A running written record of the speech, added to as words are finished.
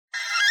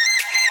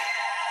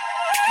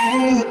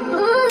Hey,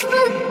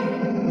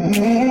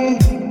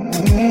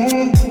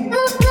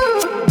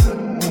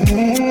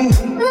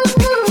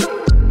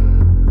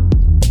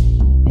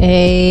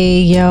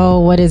 yo,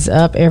 what is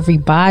up,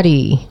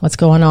 everybody? What's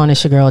going on?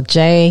 It's your girl,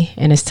 Jay,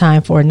 and it's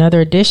time for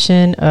another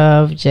edition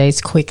of Jay's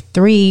Quick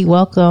 3.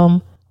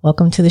 Welcome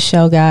to the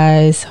show,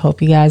 guys.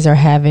 Hope you guys are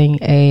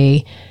having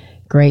a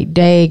great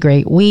day,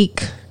 great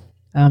week.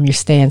 You're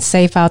staying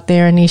safe out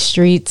there in these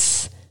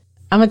streets.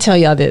 I'm going to tell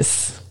y'all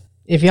this.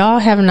 If y'all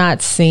have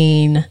not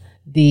seen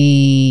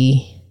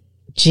the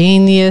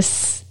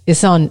Genius,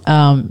 it's on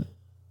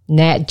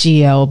Nat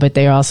Geo, but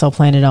they're also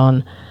playing it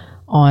on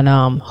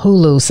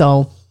Hulu.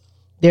 So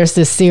there's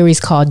this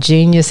series called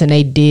Genius, and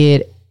they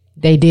did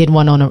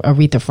one on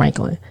Aretha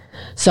Franklin.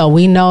 So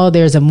we know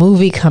there's a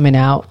movie coming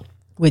out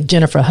with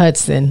Jennifer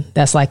Hudson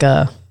that's like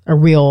a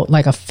real,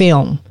 like a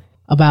film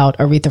about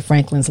Aretha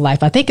Franklin's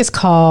life. I think it's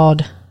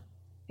called,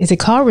 is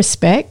it called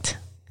Respect?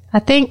 I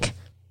think.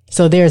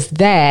 So there's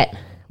that.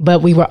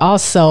 But we were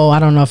also, I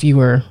don't know if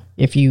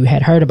you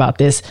had heard about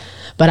this,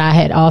 but I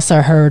had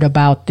also heard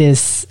about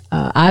this,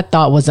 I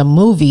thought was a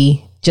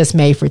movie just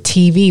made for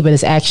TV, but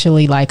it's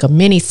actually like a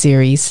mini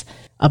series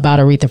about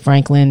Aretha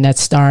Franklin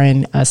that's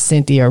starring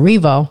Cynthia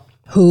Erivo,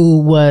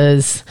 who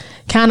was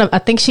kind of, I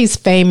think she's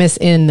famous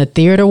in the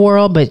theater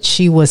world, but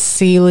she was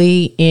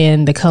Celie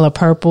in The Color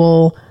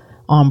Purple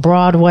on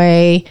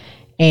Broadway,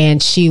 and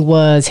she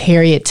was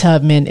Harriet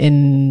Tubman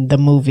in the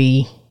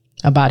movie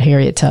about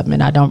Harriet Tubman.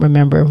 I don't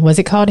remember. Was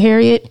it called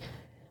Harriet?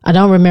 I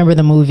don't remember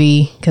the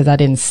movie because I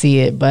didn't see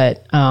it,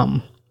 but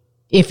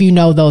if you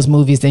know those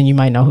movies, then you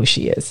might know who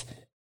she is.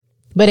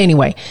 But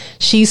anyway,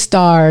 she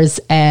stars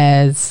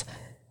as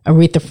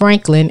Aretha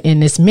Franklin in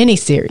this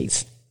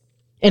miniseries.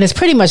 And it's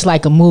pretty much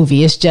like a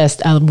movie. It's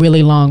just a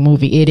really long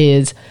movie. It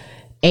is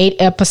 8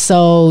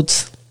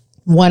 episodes,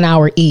 1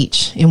 hour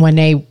each. And when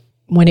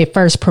it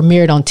first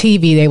premiered on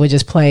TV,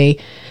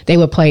 they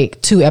would play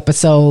 2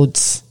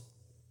 episodes.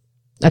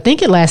 I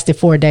think it lasted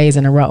 4 days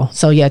in a row.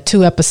 So yeah,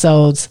 2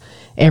 episodes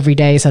every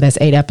day. So that's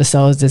 8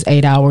 episodes. That's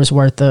 8 hours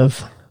worth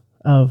of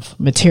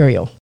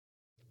material.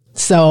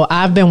 So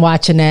I've been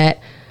watching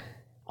that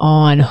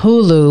on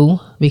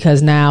Hulu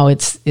because now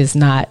it's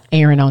not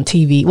airing on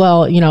TV.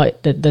 Well, you know,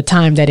 the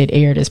time that it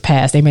aired is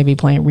past. They may be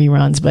playing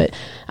reruns, but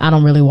I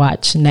don't really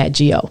watch Nat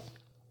Geo.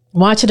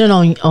 Watching it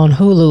on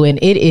Hulu, and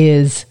it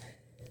is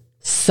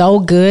so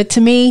good to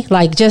me.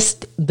 Like,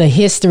 just the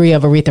history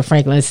of Aretha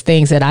Franklin is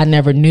things that I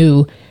never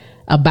knew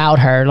about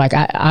her. Like,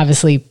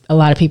 obviously a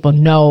lot of people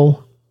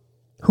know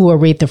who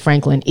Aretha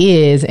Franklin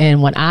is,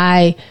 and when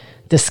I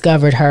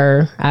discovered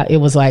her, it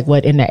was like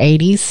in the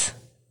 80s,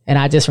 and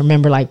I just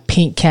remember like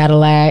Pink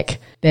Cadillac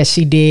that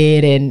she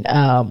did, and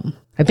I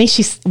think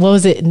what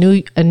was it,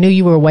 I Knew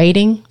You Were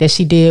Waiting, that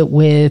she did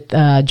with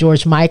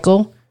George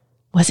Michael.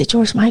 Was it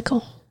George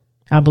Michael?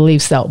 I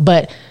believe so.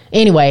 But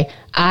anyway,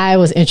 I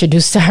was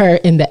introduced to her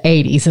in the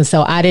 80s, and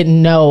so I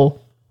didn't know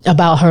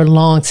about her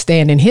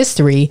long-standing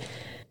history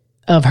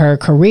of her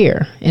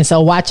career. And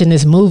so watching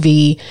this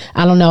movie,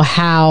 I don't know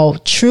how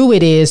true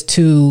it is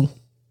to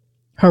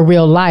her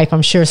real life.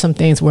 I'm sure some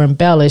things were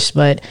embellished,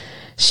 but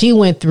she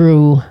went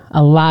through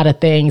a lot of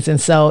things.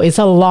 And so it's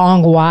a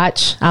long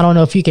watch. I don't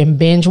know if you can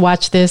binge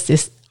watch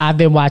this. I've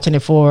been watching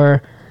it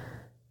for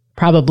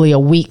probably a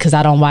week because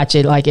I don't watch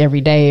it like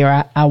every day,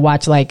 or I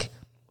watch like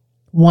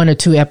 1 or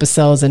 2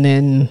 episodes, and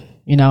then,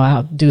 you know,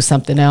 I'll do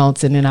something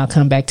else, and then I'll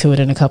come back to it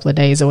in a couple of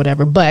days or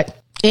whatever. But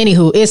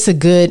anywho, it's a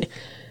good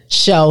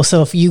show.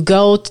 So if you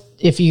go to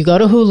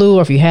Hulu,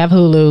 or if you have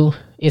Hulu,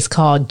 it's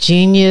called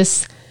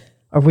Genius,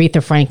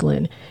 Aretha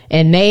Franklin.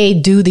 And they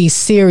do these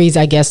series,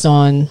 I guess,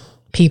 on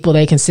people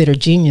they consider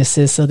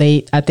geniuses. So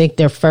I think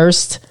their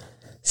first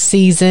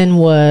season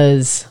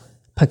was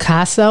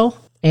Picasso.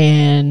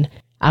 And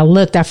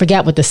I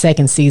forgot what the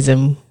second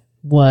season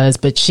was,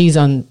 but she's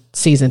on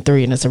season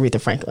 3, and it's Aretha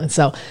Franklin.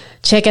 So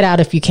check it out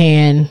if you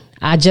can.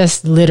 I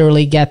just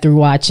literally got through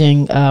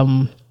watching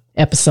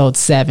episode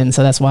 7.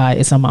 So that's why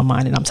it's on my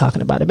mind and I'm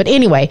talking about it. But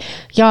anyway,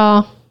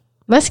 y'all,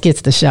 let's get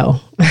to the show.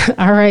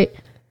 All right.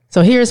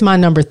 So here's my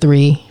number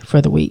 3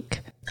 for the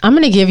week. I'm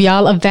going to give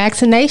y'all a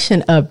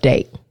vaccination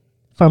update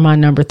for my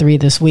number 3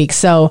 this week.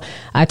 So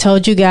I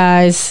told you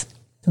guys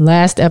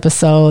last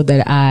episode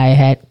that I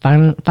had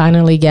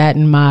finally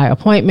gotten my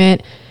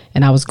appointment,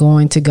 and I was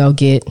going to go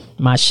get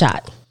my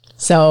shot.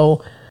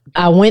 So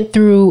I went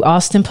through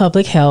Austin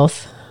Public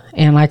Health,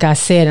 and like I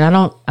said,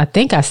 and I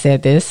think I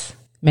said this,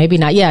 maybe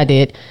not. Yeah, I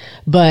did.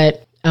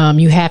 But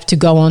you have to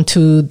go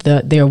onto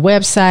their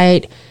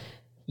website.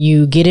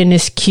 You get in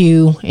this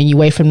queue and you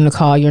wait for them to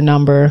call your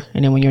number.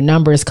 And then when your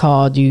number is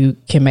called, you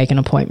can make an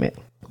appointment.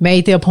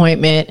 Made the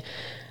appointment.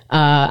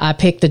 I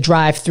picked the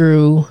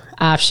drive-through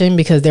option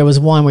because there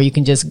was one where you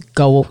can just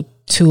go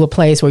to a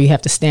place where you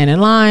have to stand in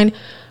line,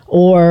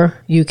 or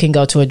you can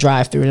go to a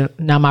drive-through.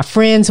 Now, my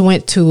friends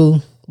went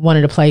to one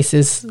of the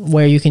places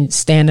where you can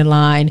stand in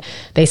line.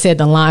 They said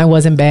the line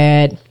wasn't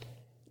bad.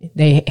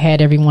 They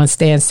had everyone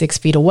stand 6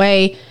 feet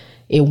away.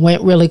 It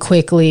went really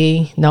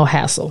quickly, no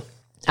hassle.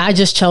 I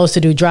just chose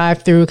to do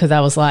drive-through because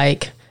I was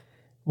like,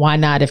 why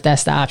not if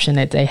that's the option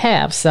that they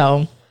have?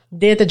 So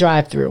did the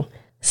drive-through.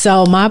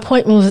 So my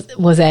appointment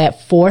was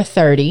at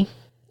 4:30.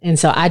 And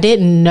so I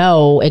didn't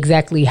know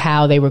exactly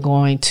how they were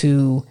going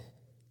to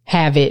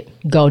have it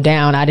go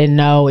down. I didn't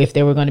know if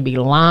there were going to be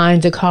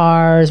lines of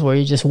cars where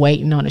you're just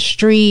waiting on the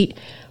street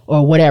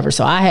or whatever.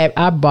 So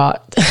I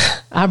brought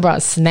I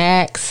brought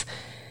snacks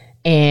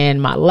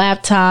and my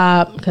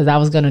laptop because I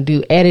was going to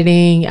do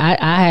editing.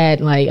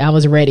 I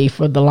was ready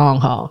for the long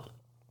haul.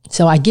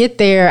 So I get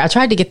there. I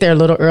tried to get there a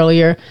little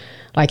earlier,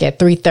 like at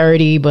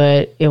 3:30,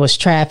 but it was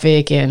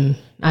traffic and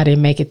I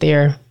didn't make it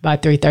there by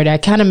 3:30. I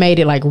kind of made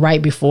it like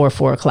right before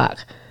 4:00.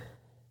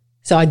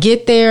 So I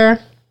get there.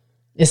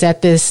 It's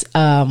at this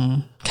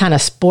kind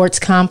of sports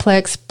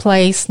complex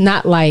place,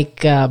 not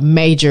like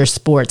major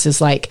sports.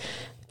 It's like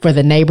for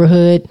the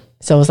neighborhood.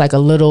 So it's like a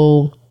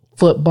little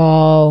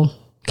football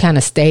kind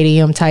of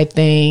stadium type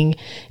thing.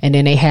 And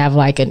then they have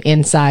like an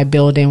inside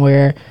building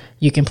where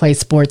you can play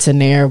sports in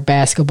there,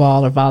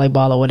 basketball or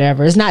volleyball or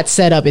whatever. It's not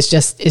set up. It's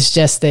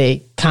just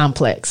a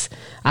complex.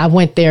 I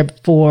went there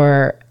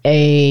for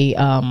it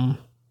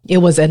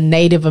was a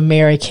Native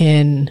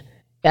American,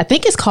 I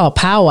think it's called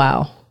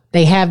powwow.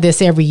 They have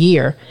this every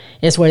year.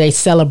 It's where they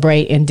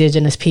celebrate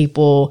indigenous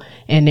people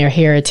and their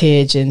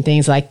heritage and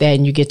things like that.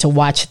 And you get to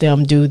watch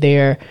them do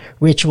their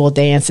ritual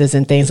dances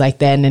and things like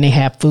that. And then they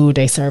have food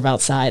they serve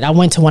outside. I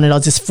went to one of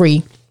those. It's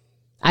free.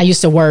 I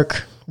used to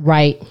work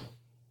right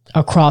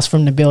across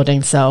from the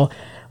building. So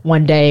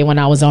one day when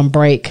I was on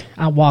break,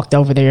 I walked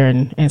over there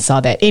and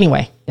saw that.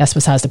 Anyway, that's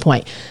besides the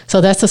point. So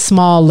that's a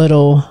small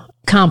little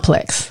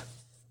complex,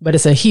 but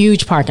it's a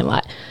huge parking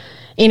lot.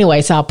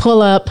 Anyway, so I'll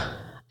pull up.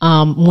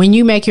 When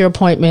you make your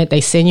appointment, they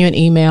send you an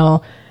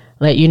email,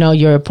 let you know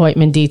your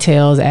appointment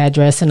details,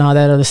 address, and all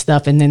that other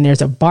stuff. And then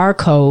there's a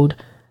barcode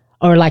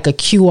or like a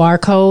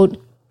QR code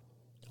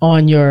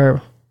on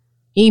your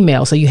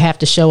email. So you have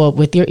to show up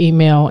with your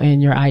email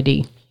and your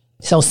ID.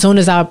 So as soon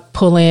as I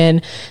pull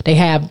in, they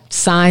have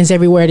signs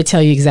everywhere to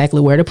tell you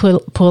exactly where to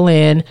pull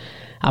in.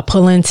 I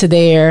pull into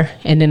there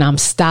and then I'm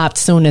stopped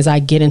soon as I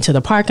get into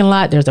the parking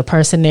lot. There's a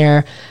person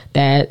there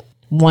that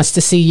wants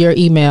to see your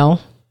email.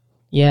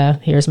 Yeah,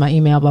 here's my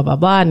email, blah, blah,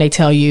 blah. And they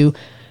tell you,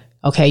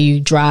 okay, you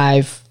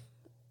drive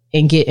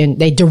and get in.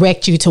 They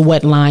direct you to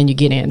what line you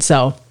get in.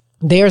 So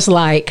there's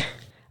like,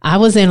 I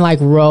was in like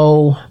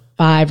row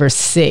 5 or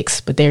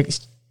 6, but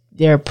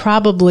there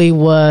probably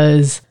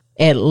was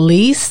at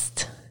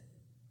least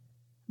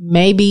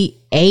maybe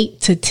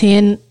 8 to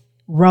 10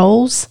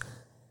 rows.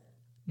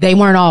 They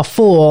weren't all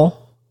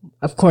full.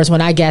 Of course,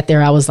 when I got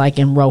there, I was like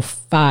in row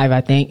 5,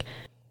 I think,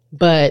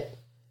 but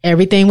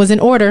everything was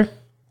in order.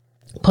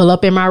 Pull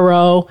up in my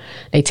row.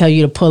 They tell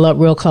you to pull up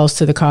real close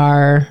to the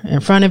car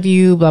in front of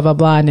you, blah, blah,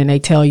 blah. And then they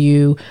tell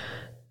you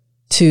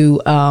to,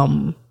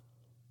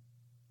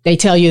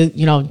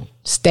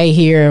 stay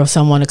here or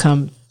someone to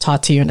come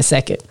talk to you in a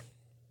second.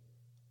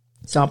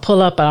 So I'll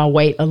pull up and I'll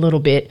wait a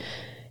little bit.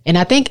 And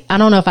I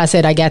don't know if I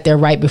said I got there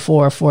right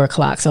before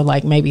 4:00. So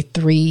like maybe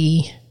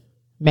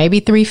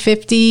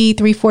 3:50,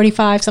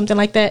 3:45, something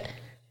like that.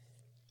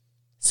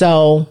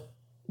 So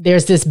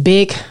there's this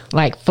big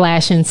like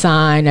flashing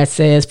sign that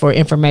says for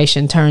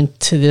information, turn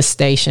to this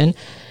station.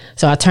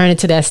 So I turn it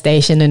to that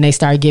station and they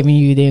start giving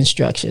you the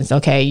instructions.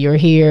 Okay, you're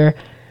here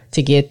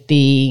to get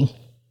the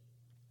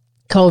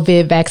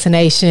COVID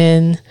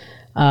vaccination.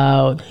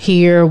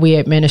 Here we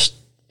administer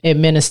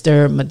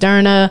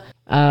Moderna.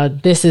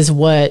 This is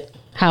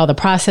how the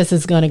process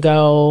is going to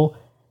go.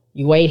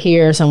 You wait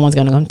here. Someone's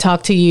going to come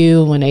talk to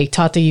you. When they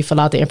talk to you,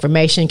 fill out the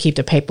information, keep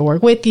the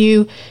paperwork with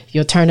you.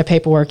 You'll turn the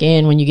paperwork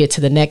in when you get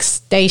to the next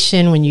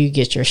station, when you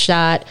get your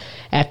shot.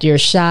 After your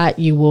shot,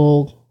 you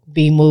will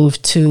be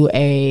moved to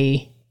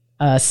a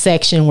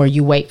section where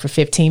you wait for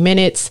 15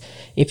 minutes.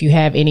 If you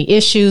have any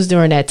issues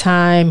during that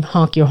time,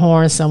 honk your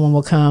horn. Someone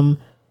will come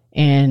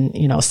and,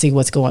 see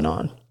what's going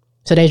on.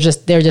 So they're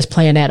just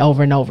playing that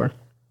over and over.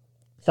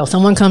 So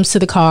someone comes to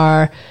the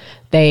car.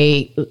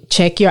 They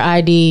check your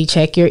ID,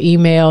 check your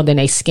email, then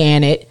they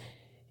scan it,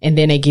 and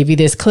then they give you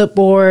this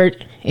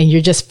clipboard, and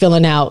you're just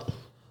filling out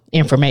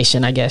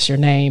information, I guess, your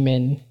name,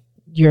 and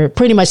you're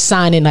pretty much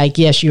signing like,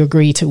 yes, you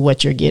agree to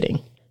what you're getting.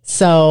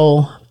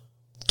 So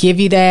give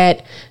you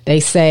that.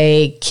 They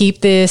say, keep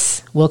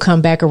this. We'll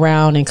come back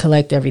around and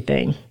collect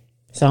everything.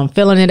 So I'm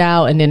filling it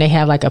out, and then they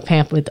have like a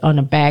pamphlet on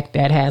the back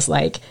that has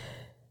like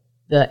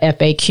the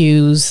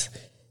FAQs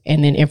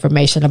and then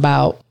information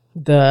about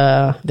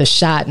the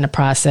shot and the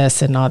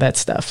process and all that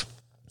stuff.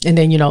 And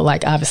then,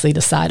 like obviously the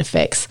side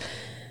effects.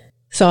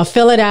 So I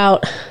fill it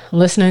out,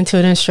 listening to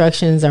the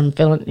instructions. I'm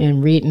filling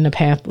and reading the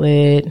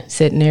pamphlet,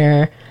 sitting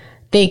there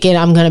thinking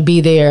I'm going to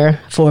be there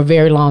for a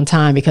very long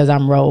time because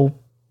I'm row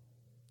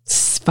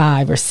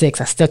 5 or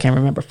 6. I still can't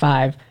remember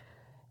 5.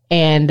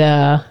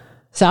 And,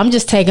 so I'm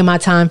just taking my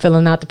time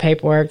filling out the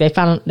paperwork.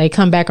 They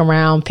come back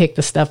around, pick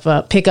the stuff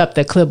up, pick up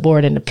the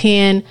clipboard and the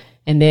pen.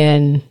 And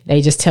then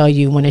they just tell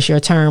you when it's your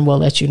turn, we'll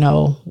let you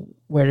know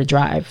where to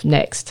drive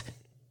next.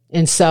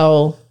 And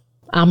so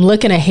I'm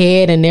looking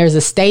ahead and there's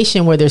a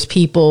station where there's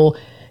people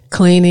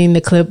cleaning the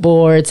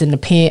clipboards and the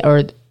pen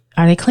or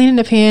are they cleaning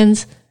the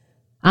pens?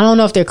 I don't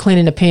know if they're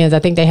cleaning the pens. I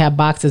think they have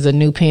boxes of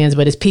new pens,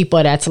 but it's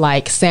people that's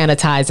like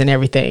sanitizing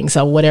everything.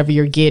 So whatever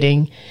you're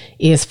getting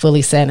is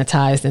fully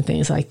sanitized and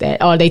things like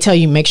that. Or they tell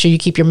you, make sure you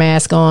keep your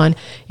mask on.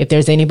 If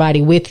there's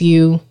anybody with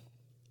you,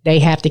 they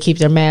have to keep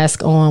their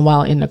mask on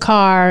while in the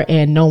car,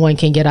 and no one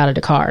can get out of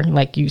the car.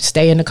 Like, you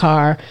stay in the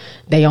car.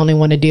 They only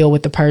want to deal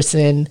with the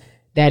person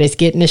that is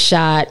getting the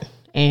shot,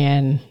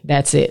 and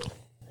that's it.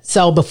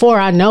 So before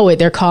I know it,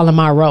 they're calling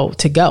my row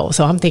to go.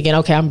 So I'm thinking,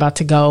 okay, I'm about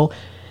to go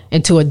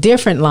into a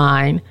different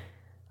line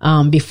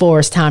before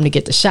it's time to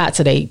get the shot.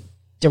 So they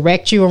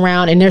direct you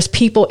around, and there's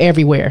people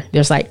everywhere.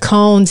 There's like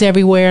cones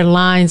everywhere,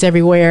 lines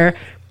everywhere,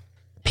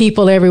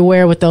 people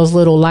everywhere with those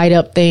little light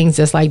up things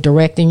that's like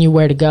directing you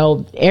where to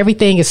go.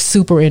 Everything is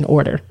super in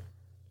order.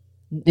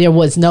 There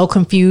was no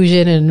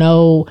confusion and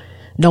no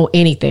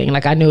anything.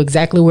 Like, I knew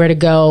exactly where to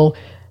go.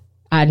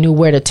 I knew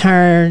where to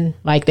turn.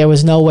 Like, there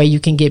was no way you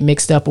can get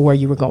mixed up with where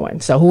you were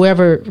going. So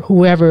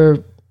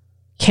whoever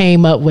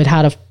came up with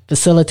how to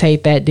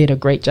facilitate that did a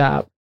great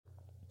job.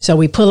 So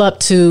we pull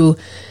up to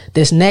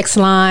this next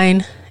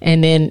line.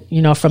 And then,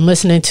 from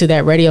listening to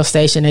that radio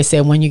station, they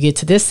said, when you get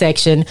to this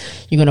section,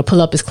 you're going to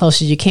pull up as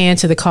close as you can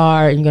to the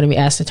car, and you're going to be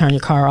asked to turn your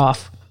car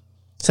off.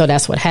 So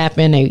that's what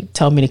happened. They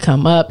told me to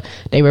come up.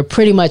 They were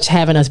pretty much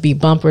having us be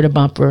bumper to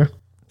bumper,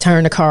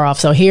 turn the car off.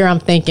 So here I'm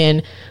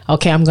thinking,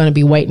 okay, I'm going to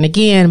be waiting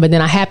again. But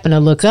then I happen to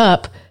look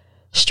up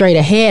straight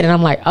ahead, and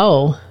I'm like,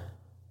 oh,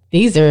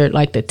 these are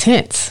like the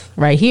tents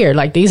right here.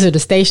 Like, these are the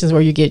stations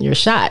where you're getting your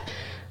shot.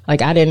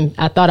 Like, I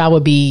thought I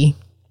would be,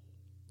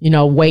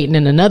 waiting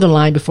in another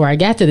line before I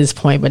got to this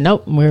point, but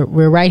nope,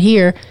 we're right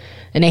here.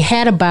 And they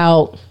had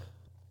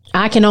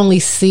I can only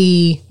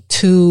see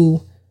 2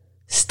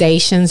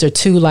 stations or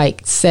 2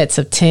 like sets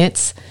of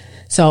tents.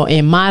 So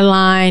in my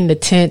line, the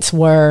tents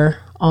were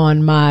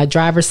on my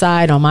driver's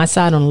side, on my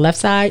side, on the left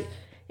side.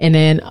 And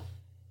then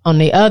on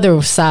the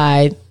other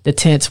side, the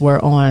tents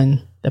were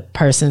on the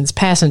person's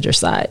passenger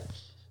side.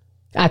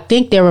 I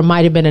think there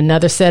might have been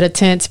another set of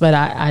tents, but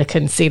I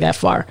couldn't see that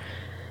far.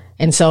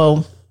 And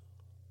so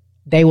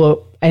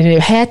and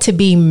it had to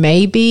be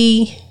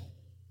maybe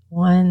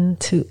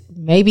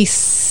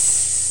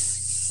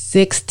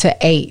 6 to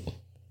 8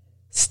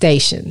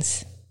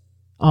 stations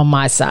on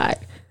my side.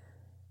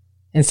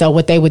 And so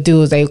what they would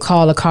do is they would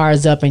call the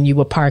cars up, and you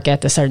would park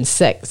at the certain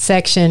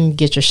section,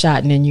 get your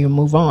shot, and then you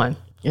move on.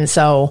 And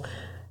so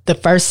the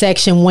first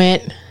section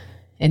went,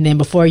 and then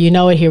before you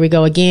know it, here we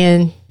go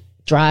again,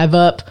 drive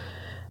up.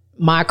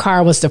 My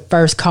car was the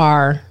first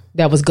car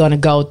that was going to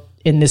go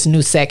in this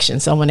new section.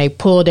 So when they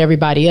pulled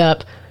everybody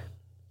up,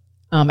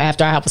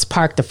 after I was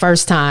parked the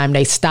first time,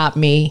 they stopped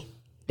me.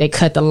 They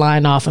cut the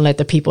line off and let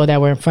the people that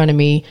were in front of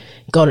me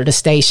go to the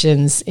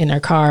stations in their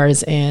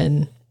cars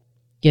and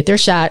get their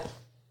shot.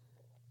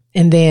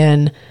 And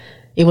then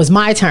it was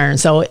my turn.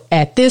 So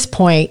at this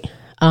point,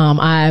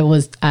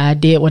 I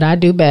did what I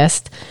do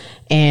best,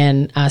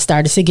 and I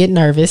started to get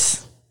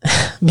nervous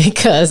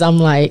because I'm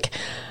like,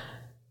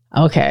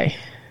 okay,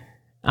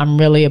 I'm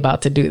really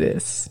about to do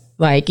this.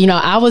 Like,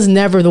 I was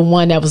never the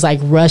one that was like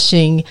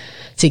rushing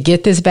to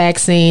get this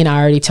vaccine. I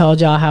already told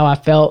y'all how I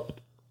felt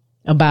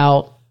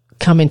about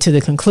coming to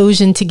the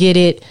conclusion to get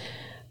it.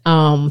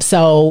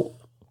 So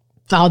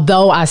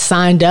although I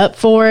signed up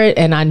for it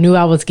and I knew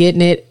I was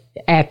getting it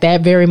at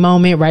that very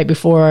moment, right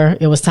before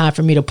it was time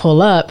for me to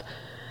pull up,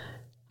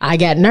 I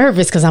got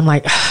nervous because I'm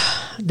like,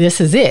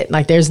 this is it.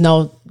 Like, there's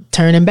no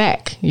turning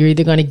back. You're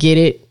either going to get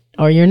it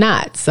or you're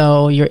not.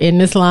 So you're in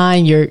this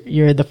line.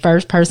 You're the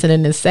first person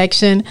in this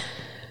section.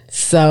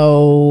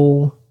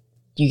 So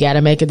you got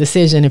to make a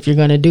decision if you're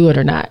going to do it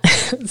or not.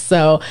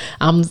 So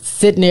I'm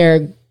sitting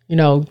there,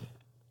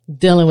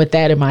 dealing with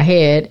that in my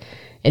head.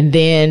 And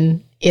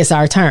then it's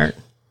our turn.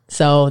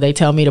 So they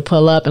tell me to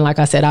pull up. And like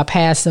I said, I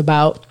passed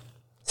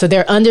so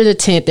they're under the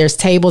tent. There's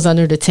tables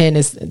under the tent.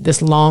 It's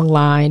this long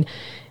line.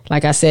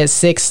 Like I said,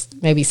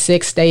 maybe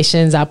 6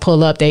 stations. I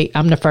pull up.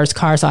 I'm the first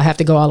car, so I have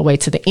to go all the way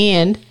to the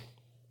end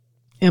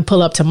and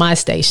pull up to my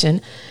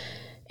station.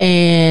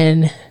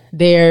 And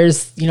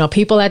there's,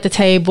 people at the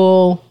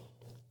table.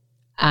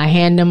 I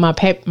hand them my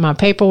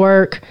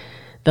paperwork.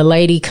 The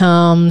lady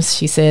comes.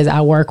 She says,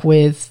 I work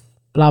with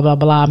blah, blah,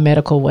 blah,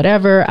 medical,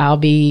 whatever. I'll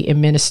be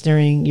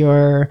administering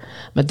your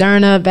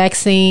Moderna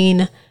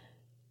vaccine.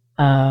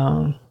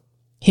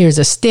 Here's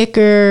a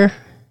sticker.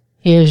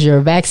 Here's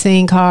your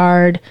vaccine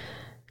card.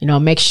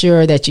 Make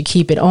sure that you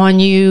keep it on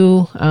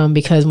you,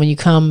 because when you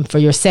come for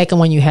your second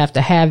one, you have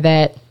to have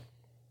that,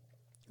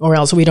 or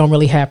else we don't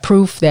really have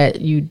proof that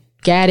you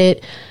got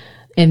it.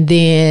 And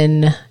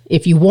then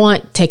if you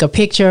want, take a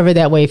picture of it.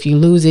 That way, if you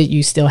lose it,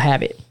 you still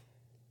have it.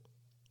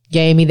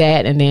 Gave me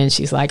that. And then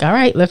she's like, all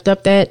right, lift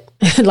up that.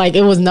 Like,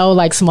 it was no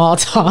like small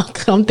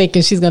talk. I'm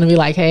thinking she's going to be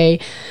like, hey,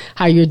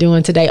 how you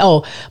doing today?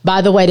 Oh,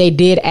 by the way, they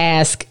did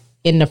ask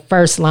in the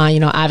first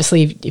line,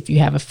 obviously if you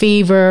have a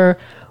fever,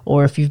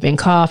 or if you've been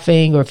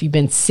coughing, or if you've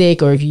been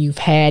sick, or if you've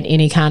had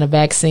any kind of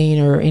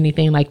vaccine or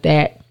anything like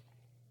that,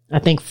 I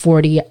think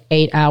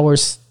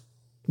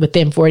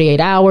within 48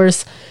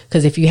 hours,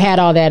 because if you had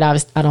all that,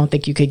 I don't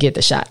think you could get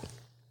the shot.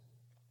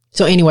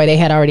 So anyway, they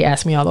had already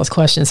asked me all those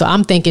questions. So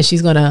I'm thinking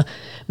she's going to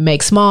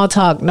make small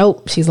talk.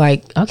 Nope. She's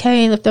like,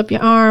 okay, lift up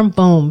your arm.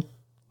 Boom.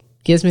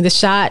 Gives me the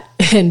shot.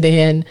 And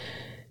then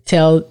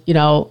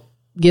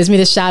gives me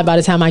the shot. By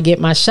the time I get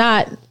my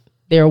shot,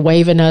 they're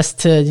waving us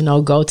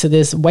to, go to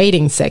this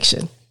waiting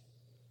section.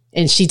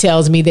 And she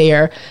tells me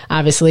there,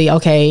 obviously,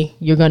 okay,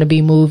 you're going to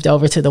be moved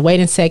over to the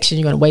waiting section.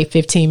 You're going to wait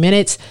 15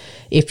 minutes.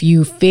 If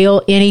you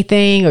feel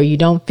anything or you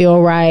don't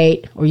feel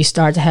right or you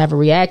start to have a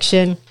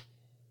reaction,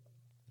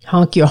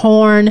 honk your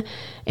horn.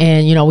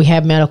 And, we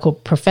have medical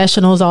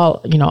professionals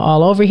all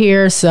over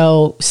here.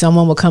 So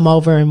someone will come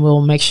over and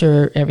we'll make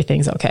sure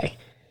everything's okay.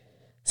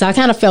 So I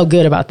kind of felt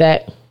good about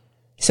that.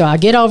 So I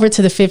get over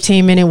to the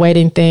 15-minute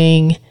waiting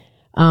thing.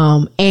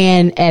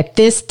 And at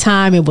this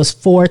time it was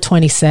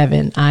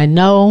 4:27. I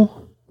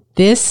know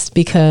this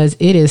because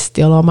it is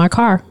still on my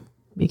car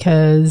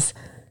because,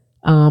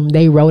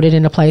 they wrote it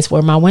in a place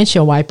where my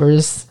windshield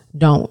wipers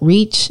don't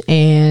reach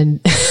and,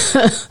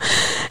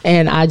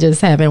 and I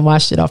just haven't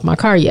washed it off my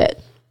car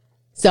yet.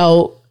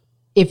 So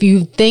if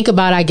you think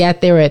about, I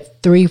got there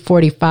at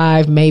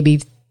 3:45,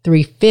 maybe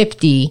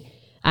 3:50,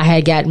 I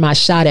had gotten my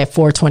shot at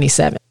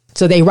 4:27.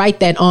 So they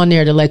write that on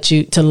there to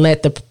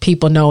let the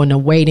people know in the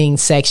waiting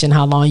section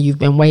how long you've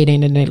been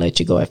waiting, and they let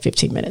you go at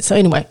 15 minutes. So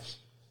anyway,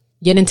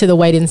 get into the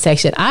waiting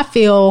section. I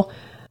feel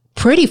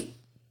pretty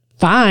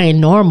fine,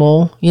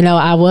 normal.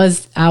 I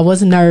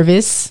was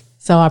nervous.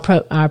 So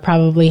I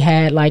probably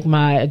had like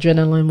my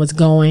adrenaline was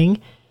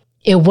going.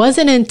 It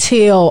wasn't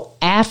until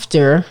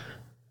after,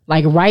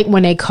 like right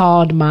when they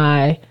called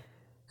my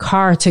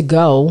car to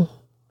go,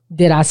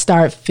 did I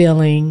start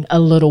feeling a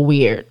little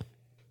weird.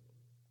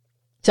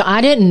 So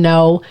I didn't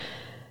know.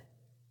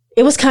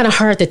 It was kind of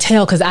hard to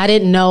tell because I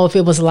didn't know if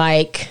it was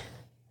like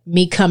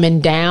me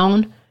coming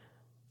down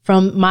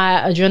from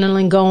my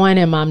adrenaline going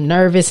and I'm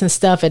nervous and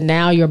stuff. And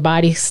now your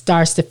body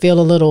starts to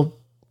feel a little,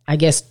 I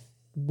guess,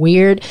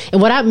 weird.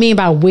 And what I mean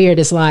by weird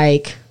is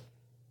like,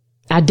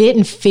 I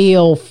didn't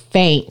feel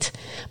faint,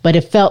 but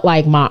it felt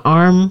like my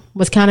arm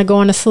was kind of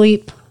going to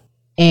sleep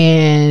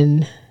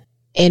and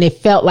it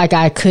felt like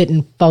I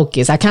couldn't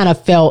focus. I kind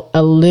of felt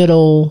a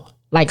little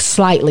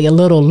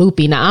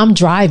loopy. Now I'm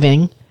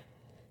driving.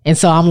 And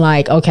so I'm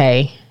like,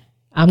 okay,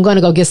 I'm going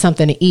to go get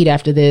something to eat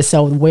after this.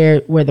 So where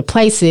the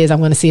place is, I'm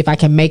going to see if I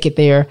can make it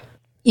there.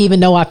 Even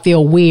though I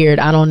feel weird,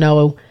 I don't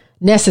know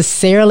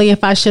necessarily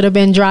if I should have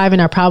been driving.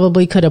 I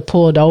probably could have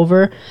pulled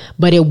over,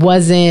 but it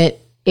wasn't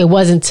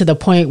to the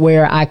point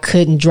where I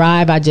couldn't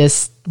drive. I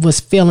just was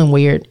feeling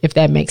weird, if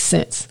that makes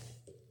sense.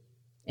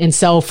 And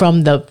so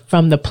from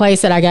the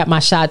place that I got my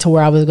shot to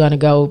where I was going to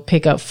go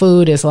pick up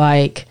food is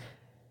like,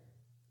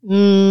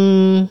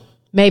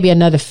 maybe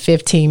another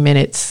 15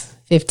 minutes,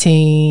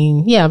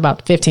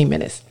 about 15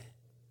 minutes.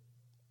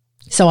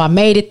 So I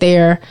made it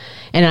there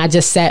and I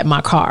just sat in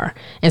my car.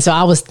 And so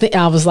I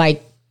was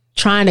like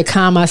trying to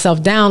calm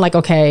myself down, like,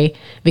 okay,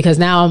 because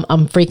now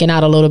I'm freaking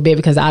out a little bit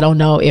because I don't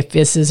know if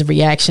this is a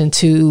reaction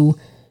to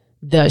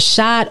the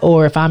shot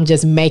or if I'm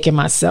just making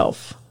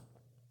myself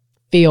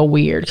feel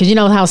weird. Cause you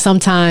know how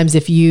sometimes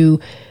if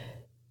you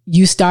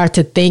start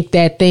to think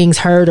that things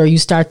hurt or you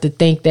start to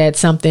think that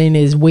something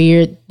is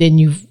weird, then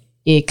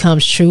it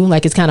comes true.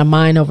 Like it's kind of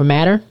mind over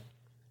matter.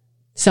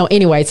 So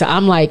anyway, so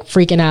I'm like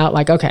freaking out,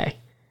 like, okay,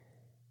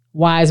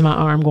 why is my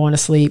arm going to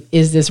sleep?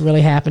 Is this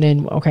really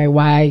happening? Okay.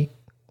 Why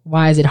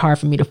is it hard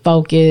for me to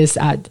focus?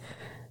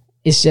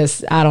 It's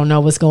just, I don't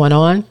know what's going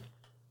on.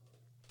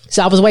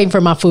 So I was waiting for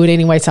my food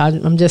anyway. So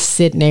I'm just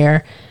sitting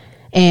there.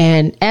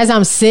 And as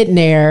I'm sitting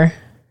there,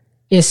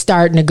 it's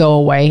starting to go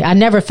away. I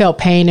never felt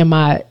pain in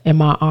my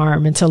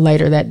arm until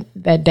later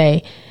that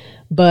day.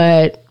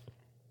 But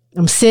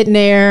I'm sitting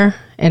there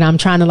and I'm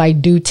trying to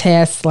like do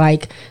tests,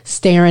 like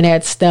staring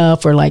at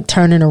stuff or like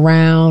turning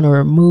around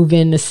or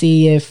moving to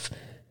see if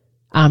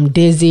I'm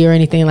dizzy or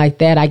anything like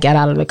that. I got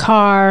out of the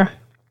car.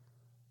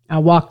 I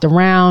walked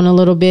around a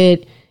little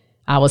bit.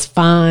 I was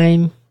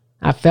fine.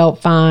 I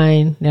felt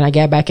fine. Then I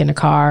got back in the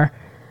car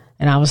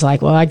and I was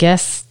like, well, I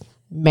guess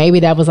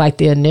maybe that was like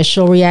the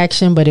initial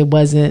reaction, but it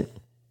wasn't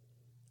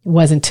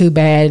too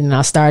bad. And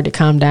I started to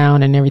calm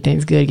down and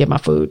everything's good. Get my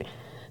food,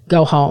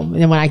 go home.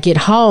 And then when I get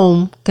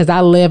home, cause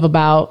I live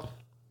about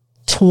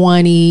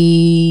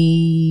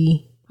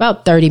 30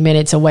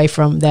 minutes away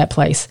from that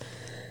place.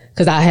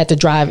 Cause I had to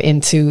drive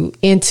into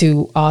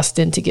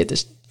Austin to get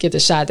the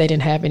shot. They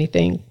didn't have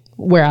anything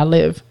where I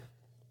live.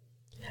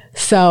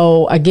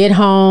 So I get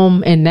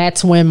home and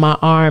that's when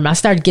I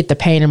started to get the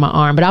pain in my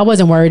arm, but I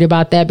wasn't worried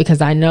about that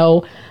because I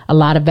know a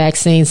lot of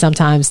vaccines,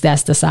 sometimes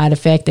that's the side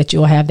effect that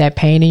you'll have that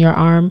pain in your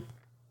arm.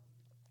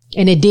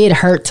 And it did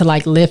hurt to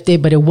like lift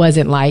it, but it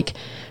wasn't like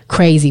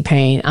crazy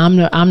pain. I'm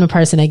the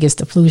person that gets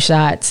the flu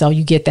shot. So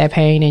you get that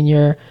pain in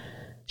your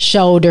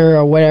shoulder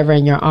or whatever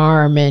in your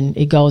arm and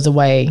it goes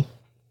away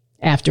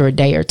after a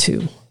day or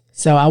two.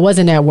 So I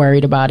wasn't that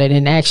worried about it.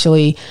 And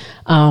actually,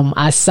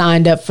 I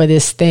signed up for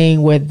this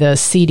thing where the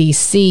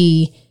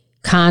CDC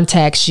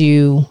contacts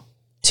you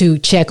to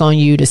check on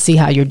you to see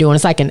how you're doing.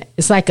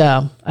 It's like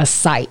a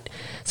site.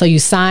 So you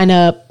sign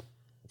up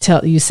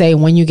tell you, say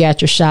when you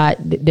got your shot,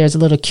 there's a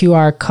little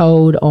QR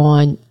code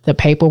on the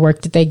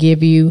paperwork that they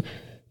give you.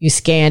 You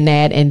scan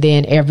that, and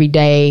then every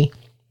day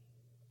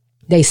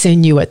they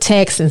send you a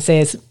text and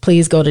says,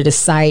 please go to the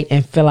site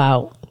and fill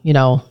out,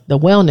 the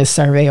wellness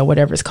survey or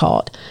whatever it's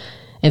called.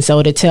 And so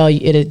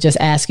it'll just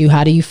ask you,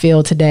 how do you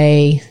feel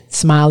today?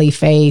 Smiley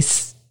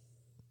face,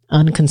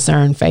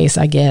 unconcerned face,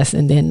 I guess.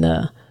 And then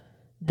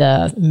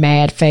the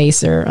mad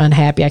face or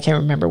unhappy. I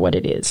can't remember what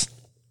it is.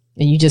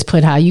 And you just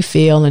put how you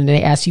feel, and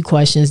they ask you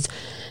questions.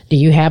 Do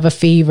you have a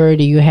fever?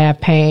 Do you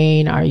have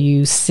pain? Are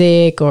you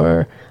sick?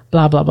 Or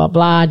blah, blah, blah,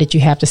 blah. Did you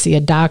have to see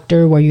a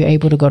doctor? Were you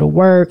able to go to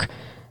work?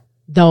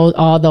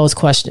 All those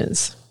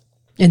questions.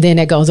 And then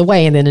it goes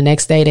away. And then the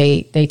next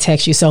day they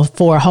text you. So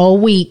for a whole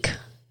week,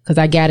 because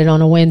I got it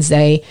on a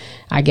Wednesday,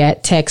 I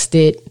got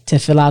texted to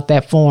fill out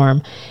that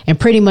form. And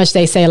pretty much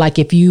they say, like,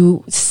 if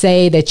you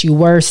say that you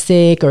were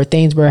sick or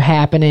things were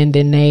happening,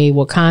 then they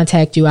will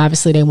contact you.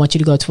 Obviously, they want you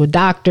to go to a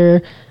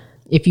doctor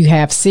if you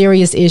have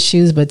serious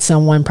issues, but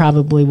someone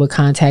probably would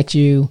contact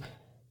you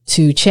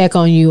to check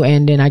on you,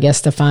 and then I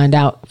guess to find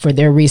out for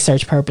their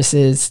research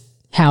purposes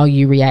how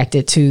you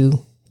reacted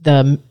to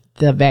the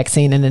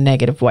vaccine in a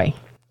negative way.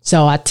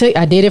 So I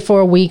did it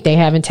for a week. They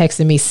haven't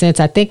texted me since.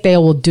 I think they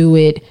will do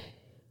it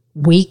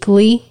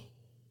weekly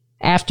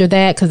after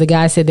that, because the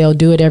guy said they'll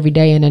do it every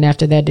day, and then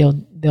after that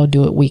they'll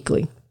do it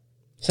weekly.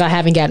 So I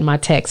haven't gotten my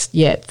text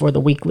yet for the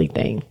weekly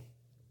thing,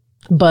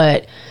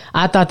 but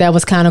I thought that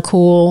was kind of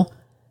cool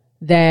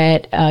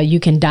that you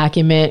can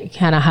document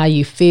kind of how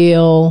you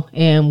feel,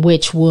 and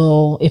which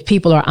will, if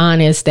people are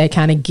honest, that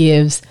kind of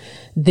gives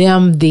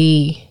them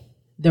the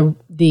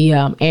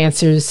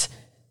answers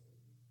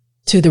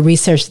to the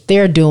research that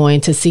they're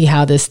doing to see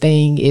how this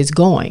thing is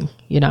going,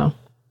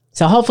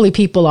 So hopefully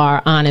people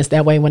are honest.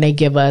 That way, when they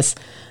give us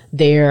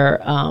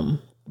their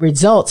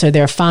results or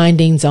their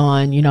findings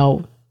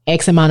on,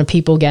 X amount of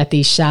people got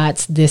these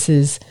shots, this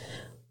is,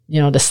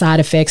 the side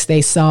effects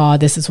they saw,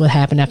 this is what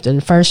happened after the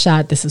first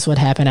shot, this is what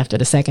happened after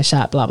the second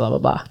shot, blah, blah, blah,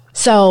 blah.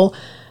 So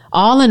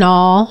all in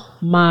all,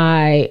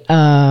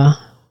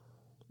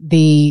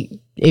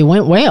 it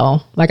went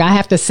well. Like, I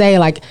have to say,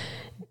 like,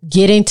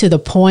 getting to the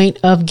point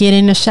of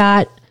getting the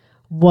shot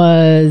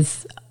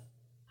was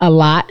a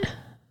lot.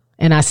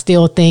 And I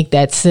still think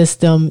that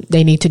system,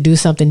 they need to do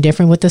something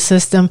different with the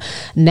system.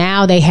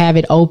 Now they have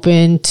it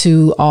open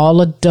to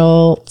all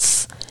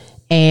adults,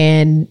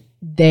 and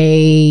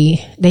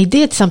they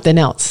did something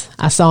else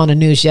I saw on the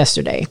news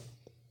yesterday.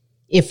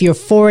 If you're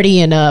 40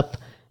 and up,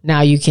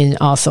 now you can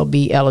also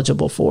be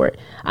eligible for it.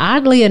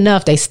 Oddly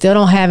enough, they still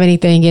don't have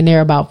anything in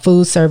there about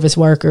food service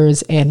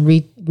workers and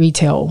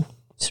retail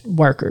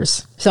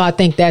workers. So I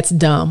think that's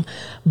dumb.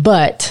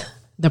 But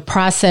the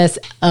process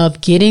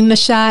of getting the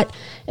shot,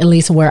 at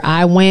least where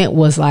I went,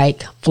 was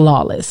like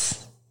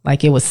flawless.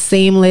 Like, it was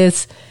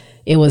seamless.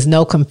 It was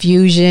no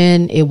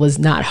confusion. It was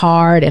not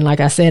hard. And like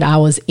I said, I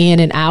was in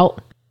and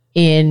out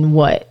in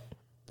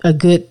a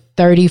good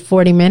 30,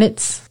 40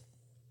 minutes.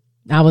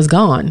 I was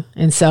gone.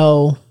 And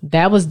so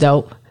that was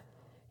dope.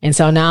 And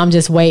so now I'm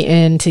just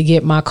waiting to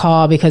get my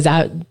call, because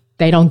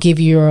they don't give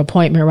you your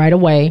appointment right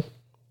away,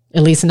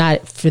 at least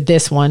not for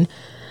this one.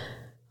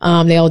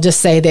 They'll just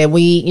say that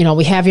we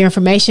have your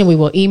information. We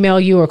will email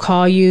you or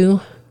call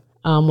you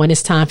when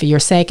it's time for your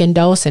second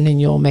dose, and then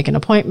you'll make an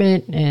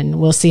appointment, and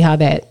we'll see how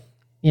that,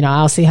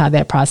 I'll see how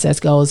that process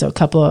goes. A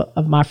couple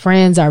of my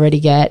friends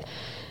already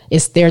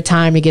it's their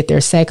time to get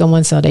their second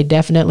one. So they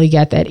definitely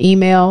got that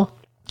email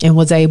and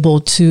was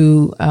able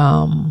to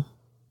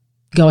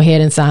go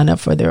ahead and sign up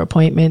for their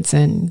appointments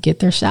and get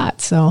their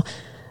shots. So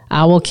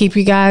I will keep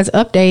you guys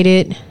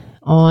updated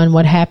on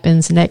what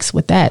happens next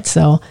with that.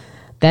 So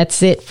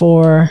that's it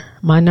for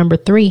my number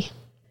 3.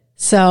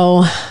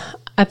 So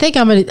I think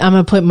I'm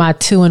gonna put my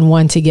 2 and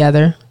 1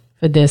 together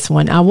for this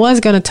one. I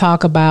was gonna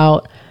talk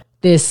about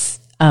this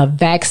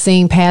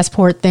vaccine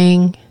passport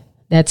thing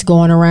that's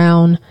going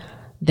around,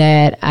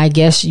 that I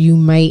guess you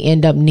may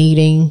end up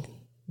needing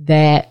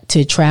that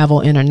to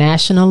travel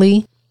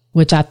internationally,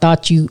 which I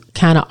thought you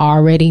kind of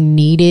already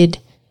needed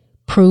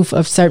proof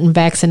of certain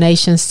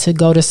vaccinations to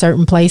go to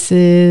certain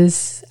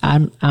places.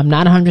 I'm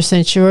not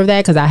 100% sure of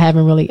that, because I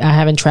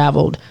haven't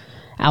traveled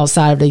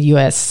outside of the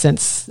US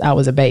since I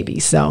was a baby.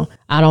 So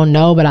I don't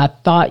know, but I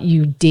thought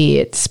you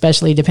did,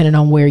 especially depending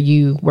on where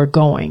you were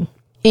going.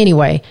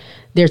 Anyway,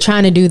 they're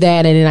trying to do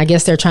that, and then I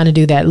guess they're trying to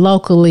do that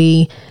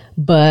locally,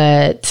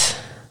 but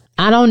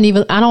I don't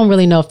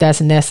really know if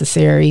that's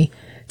necessary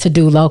to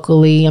do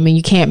locally. I mean,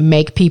 you can't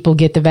make people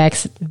get the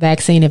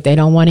vaccine. If they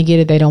don't want to get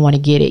it, they don't want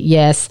to get it.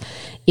 Yes,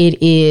 it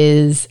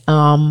is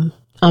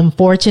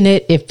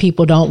unfortunate if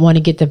people don't want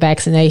to get the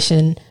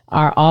vaccination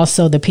are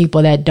also the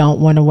people that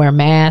don't want to wear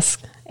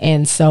masks,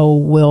 and so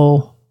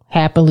will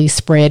happily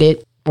spread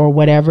it or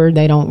whatever.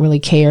 They don't really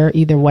care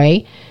either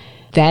way.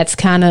 That's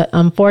kind of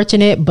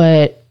unfortunate,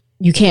 but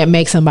you can't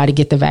make somebody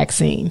get the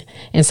vaccine.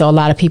 And so a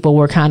lot of people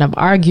were kind of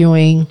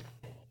arguing,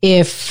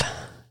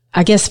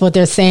 I guess what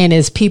they're saying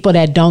is people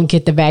that don't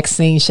get the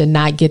vaccine should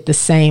not get the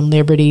same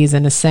liberties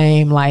and the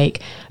same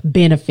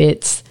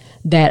benefits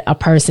that a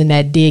person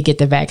that did get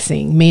the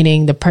vaccine,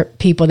 meaning the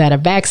people that are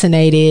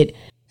vaccinated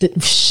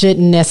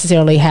shouldn't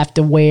necessarily have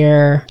to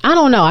wear, I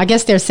don't know. I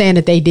guess they're saying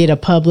that they did a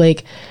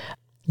public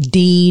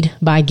deed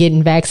by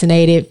getting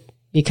vaccinated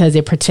because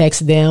it protects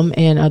them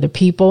and other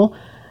people.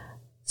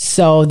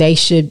 So they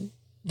should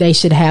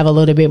have a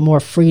little bit more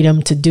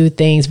freedom to do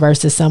things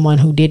versus someone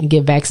who didn't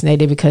get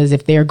vaccinated, because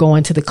if they're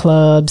going to the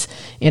clubs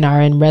and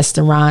are in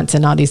restaurants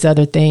and all these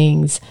other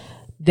things,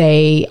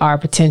 they are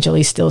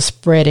potentially still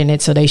spreading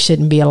it. So they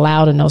shouldn't be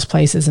allowed in those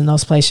places, and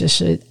those places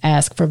should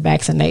ask for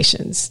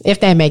vaccinations,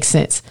 if that makes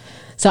sense.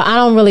 So I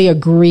don't really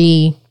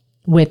agree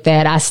with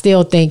that. I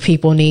still think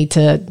people need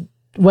to,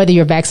 whether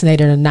you're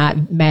vaccinated or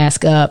not,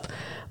 mask up.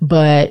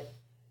 But,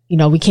 you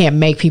know, we can't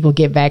make people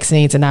get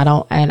vaccines, and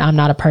I'm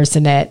not a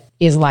person that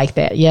is like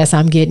that. Yes,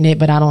 I'm getting it,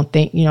 but I don't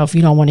think, you know, if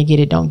you don't want to get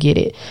it, don't get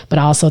it. But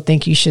I also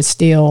think you should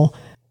still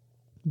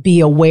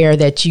be aware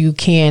that you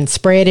can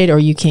spread it or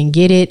you can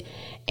get it,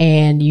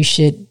 and you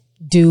should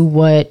do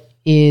what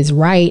is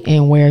right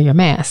and wear your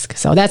mask.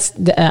 So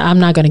I'm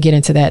not going to get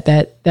into that.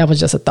 That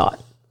was just a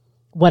thought.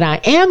 What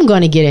I am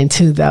going to get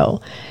into,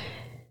 though,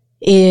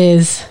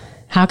 is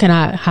how can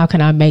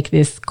I make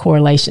this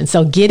correlation?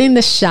 So getting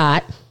the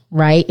shot,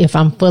 right? If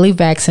I'm fully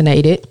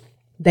vaccinated,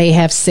 they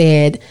have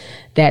said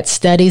that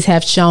studies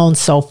have shown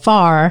so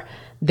far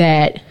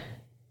that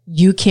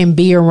you can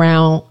be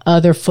around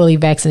other fully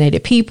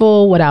vaccinated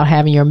people without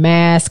having your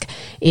mask.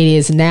 It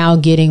is now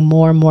getting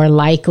more and more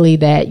likely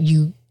that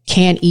you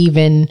can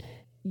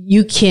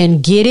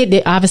get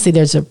it. Obviously,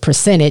 there's a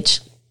percentage.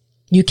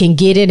 You can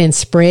get it and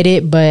spread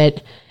it,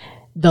 but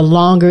the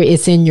longer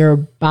it's in your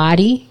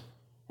body,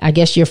 I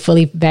guess you're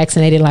fully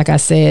vaccinated, like I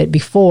said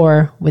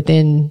before,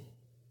 within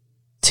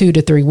 2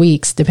 to 3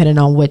 weeks, depending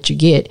on what you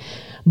get.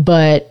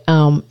 But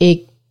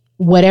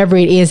whatever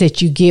it is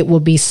that you get will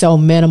be so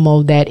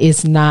minimal that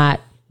it's not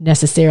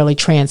necessarily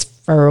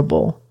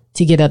transferable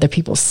to get other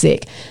people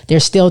sick. They're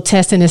still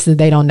testing this, and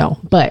they don't know.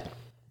 But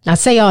I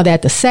say all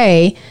that to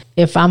say,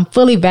 if I'm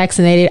fully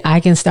vaccinated, I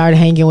can start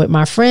hanging with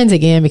my friends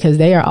again because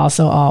they are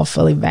also all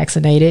fully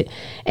vaccinated.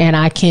 And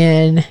I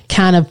can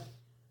kind of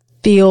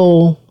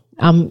feel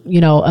I'm,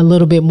 a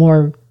little bit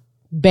more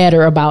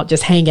better about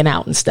just hanging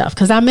out and stuff,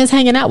 because I miss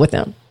hanging out with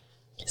them.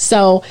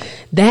 So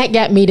that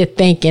got me to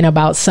thinking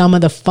about some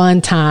of the fun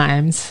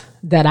times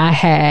that I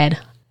had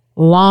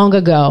long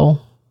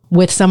ago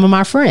with some of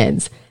my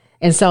friends.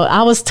 And so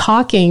I was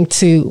talking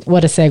to,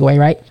 what a segue,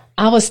 right?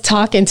 I was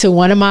talking to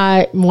one of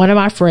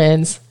my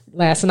friends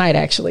last night,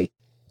 actually.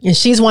 And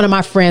she's one of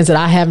my friends that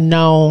I have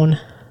known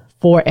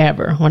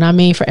forever. When I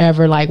mean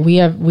forever, like we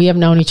have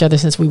known each other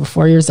since we were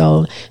 4 years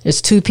old.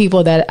 There's two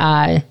people that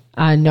I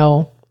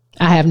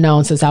have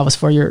known since I was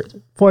 4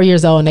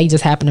 years old, and they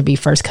just happen to be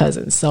first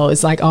cousins. So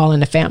it's like all in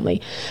the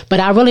family. But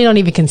I really don't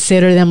even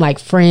consider them like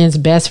friends,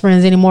 best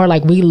friends anymore.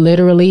 Like we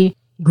literally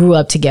grew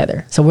up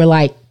together. So we're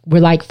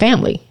like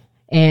family.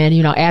 And,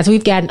 as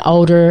we've gotten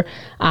older,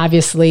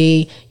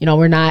 obviously,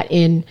 we're not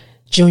in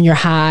junior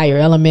high or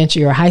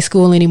elementary or high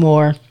school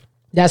anymore.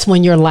 That's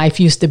when your life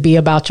used to be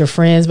about your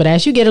friends. But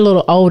as you get a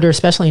little older,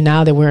 especially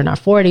now that we're in our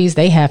 40s,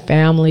 they have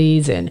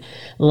families and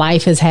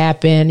life has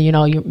happened.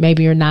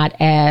 Maybe you're not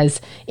as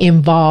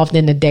involved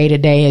in the day to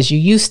day as you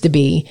used to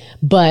be,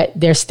 but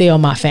they're still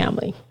my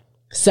family.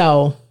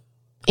 So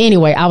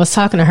anyway, I was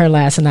talking to her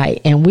last night,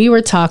 and we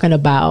were talking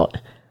about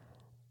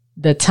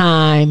the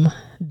time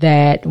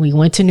that we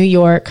went to New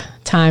York,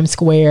 Times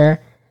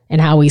Square, and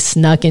how we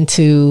snuck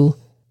into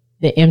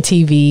the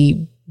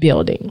MTV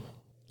building.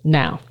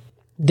 Now,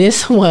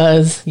 this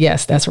was,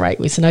 yes, that's right.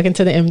 We snuck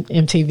into the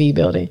MTV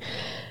building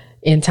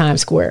in Times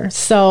Square.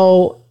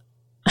 So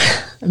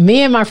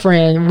me and my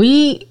friend,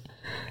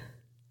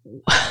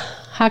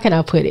 how can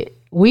I put it?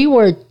 We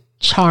were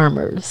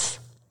charmers.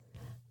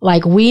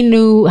 Like we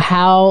knew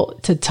how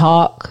to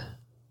talk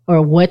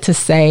or what to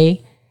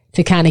say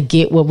to kind of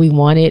get what we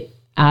wanted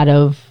out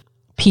of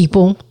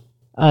people,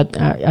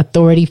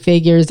 authority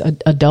figures,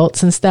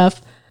 adults and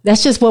stuff.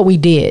 That's just what we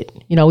did.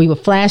 We would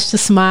flash the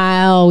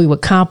smile, we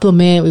would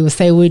compliment, we would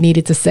say what we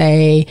needed to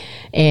say,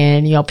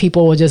 and,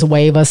 people would just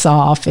wave us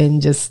off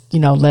and just,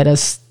 let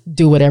us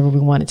do whatever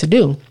we wanted to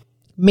do.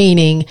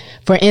 Meaning,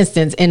 for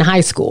instance, in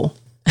high school,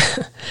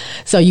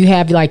 so you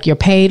have like your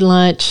paid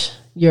lunch,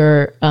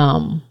 your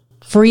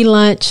free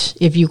lunch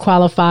if you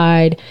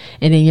qualified,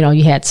 and then,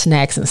 you had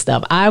snacks and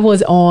stuff. I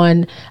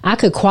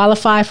could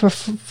qualify for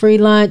free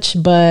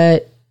lunch,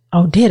 but,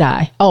 did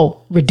I?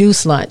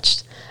 Reduced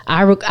lunch.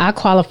 I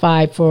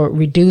qualified for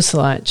reduced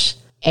lunch.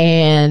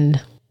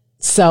 And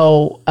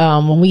so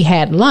when we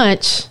had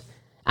lunch,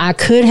 I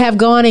could have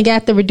gone and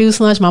got the reduced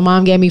lunch. My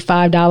mom gave me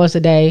 $5 a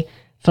day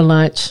for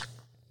lunch.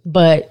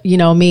 But,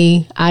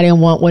 me, I didn't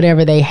want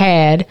whatever they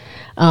had.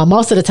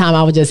 Most of the time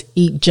I would just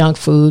eat junk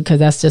food because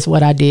that's just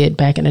what I did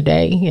back in the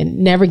day, and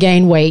never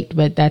gained weight.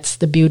 But that's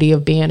the beauty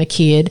of being a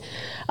kid.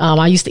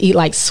 I used to eat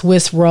like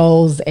Swiss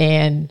rolls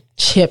and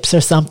chips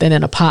or something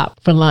in a pop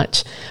for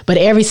lunch. But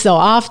every so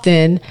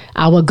often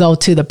I would go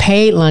to the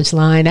paid lunch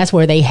line. That's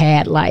where they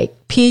had like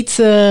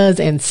pizzas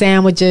and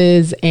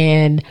sandwiches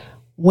and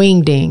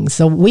wingdings.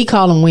 So we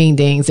call them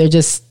wingdings. They're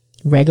just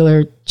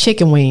regular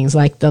chicken wings,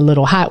 like the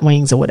little hot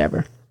wings or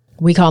whatever.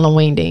 We call them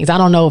wingdings. I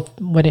don't know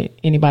what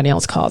anybody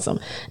else calls them.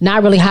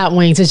 Not really hot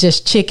wings. It's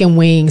just chicken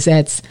wings.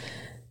 That's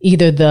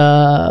either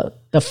the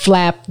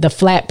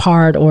flat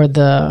part or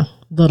the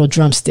little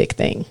drumstick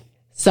thing.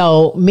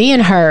 So me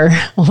and her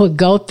would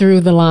go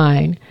through the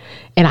line,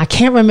 and I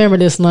can't remember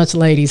this lunch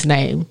lady's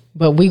name,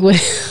 but we would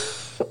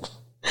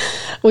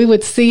we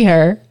would see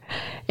her,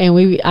 and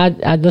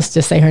let's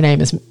just say her name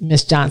is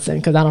Miss Johnson,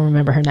 because I don't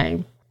remember her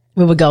name.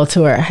 We would go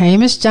to her. Hey,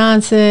 Miss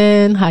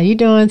Johnson, how you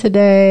doing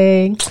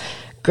today?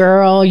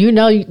 Girl, you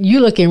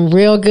looking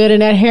real good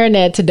in that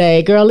hairnet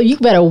today. Girl, you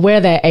better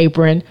wear that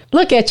apron.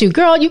 Look at you,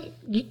 girl. You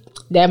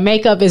that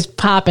makeup is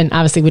popping.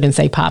 Obviously, we didn't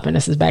say popping.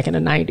 This is back in the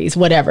 90s,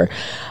 whatever.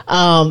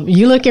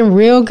 You looking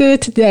real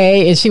good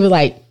today. And she was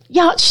like,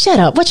 y'all, shut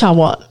up. What y'all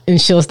want? And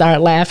she'll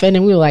start laughing.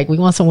 And we were like, we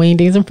want some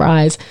wingdings and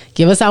fries.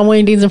 Give us our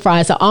wingdings and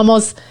fries. So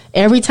almost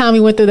every time we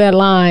went through that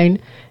line,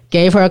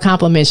 gave her a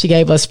compliment, she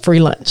gave us free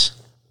lunch.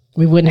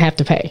 We wouldn't have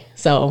to pay.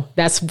 So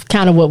that's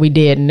kind of what we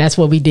did. And that's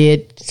what we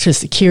did to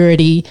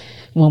security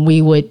when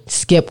we would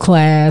skip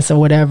class or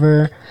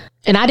whatever.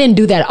 And I didn't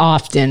do that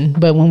often,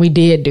 but when we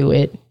did do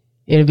it,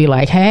 it'd be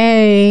like,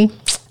 hey,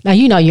 now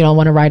you don't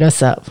want to write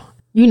us up.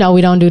 We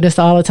don't do this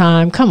all the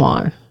time. Come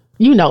on.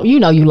 You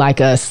like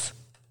us.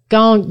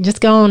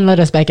 Just go and let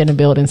us back in the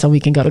building so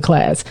we can go to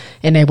class.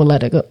 And they will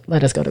let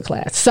us go to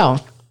class. So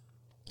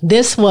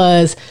this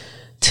was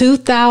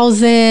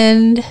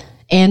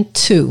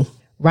 2002,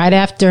 right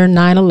after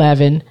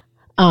 9/11.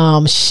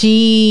 I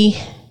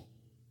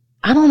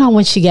don't know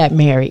when she got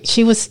married.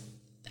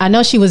 I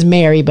know she was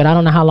married, but I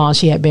don't know how long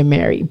she had been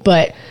married.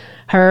 But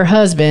her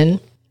husband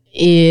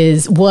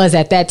was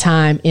at that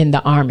time in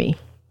the Army.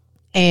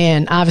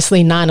 And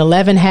obviously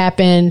 9/11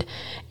 happened,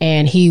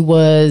 and he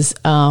was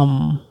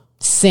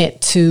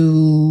sent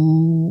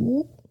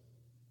to,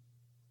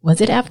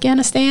 was it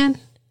Afghanistan?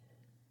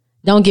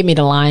 Don't give me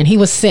the line. He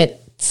was sent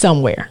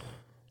somewhere.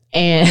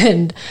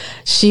 And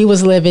she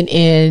was living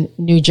in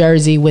New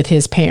Jersey with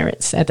his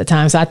parents at the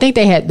time. So I think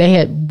they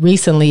had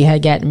recently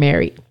gotten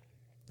married.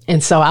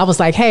 And so I was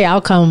like, hey,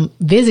 I'll come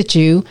visit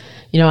you.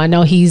 I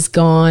know he's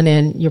gone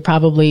and you're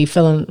probably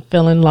feeling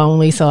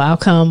lonely. So I'll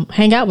come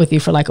hang out with you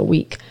for like a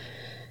week.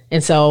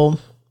 And so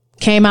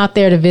came out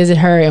there to visit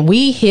her, and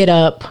we hit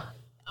up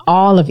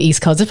all of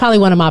East Coast. It's probably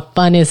one of my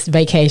funnest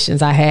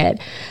vacations I had.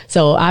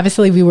 So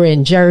obviously we were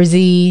in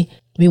Jersey.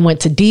 We went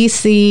to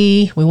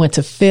DC. We went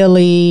to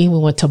Philly. We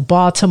went to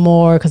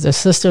Baltimore because her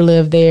sister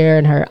lived there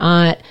and her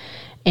aunt.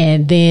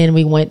 And then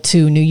we went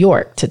to New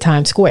York, to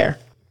Times Square.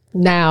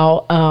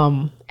 Now,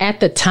 at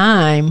the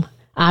time,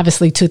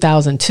 obviously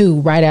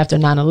 2002, right after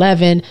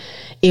 9/11,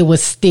 it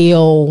was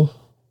still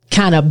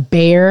kind of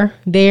bare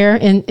there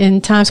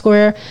in Times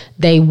Square.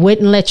 They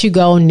wouldn't let you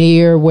go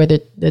near where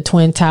the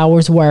Twin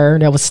Towers were.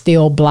 That was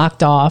still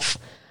blocked off.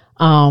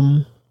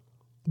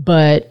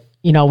 But,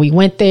 we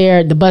went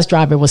there. The bus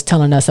driver was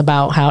telling us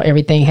about how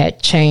everything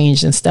had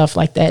changed and stuff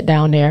like that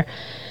down there.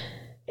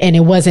 And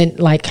it wasn't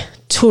like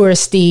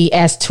touristy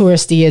as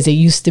it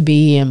used to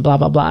be and blah,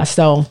 blah, blah.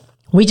 So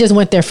we just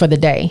went there for the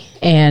day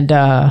and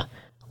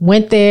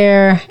went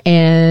there.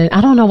 And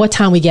I don't know what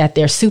time we got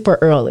there, super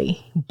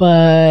early,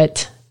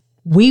 but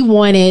we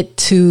wanted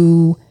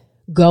to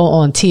go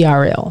on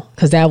TRL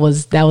because that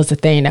was the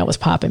thing that was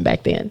popping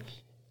back then.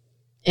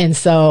 And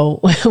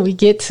so we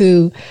get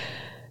to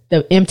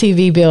the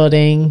MTV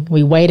building,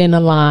 we wait in a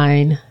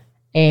line,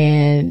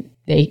 and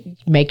they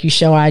make you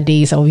show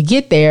ID. So we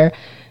get there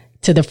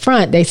to the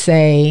front, they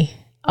say,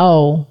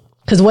 oh,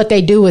 because what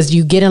they do is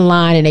you get in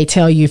line and they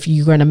tell you if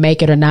you're going to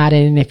make it or not.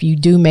 And if you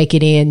do make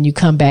it in, you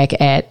come back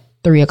at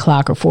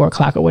 3:00 or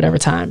 4:00 or whatever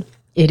time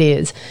it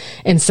is.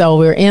 And so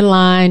we're in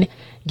line,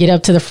 get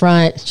up to the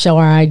front, show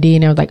our ID,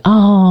 and they were like,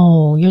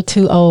 oh, you're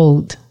too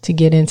old to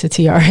get into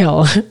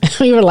TRL.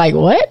 We were like,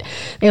 what?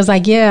 It was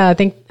like, yeah, I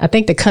think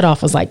the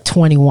cutoff was like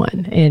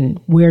 21 and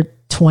we're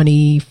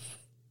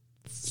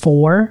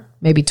 24,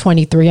 maybe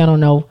 23. I don't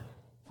know.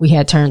 We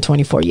had turned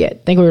 24 yet. I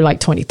think we were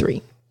like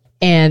 23.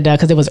 And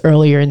because it was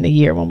earlier in the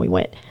year when we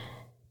went.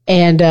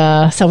 And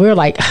so we were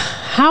like,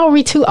 how are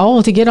we too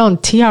old to get on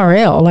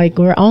TRL? Like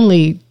we're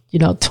only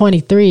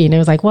 23. And it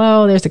was like,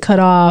 well, there's a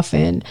cutoff.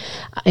 And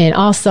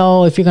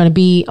also if you're going to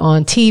be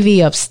on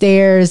TV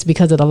upstairs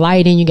because of the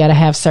lighting, you got to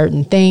have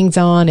certain things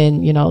on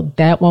and,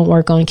 that won't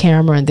work on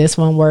camera and this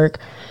won't work.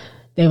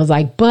 They was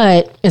like,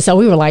 and so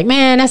we were like,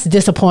 man, that's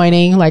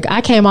disappointing. Like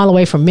I came all the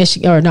way from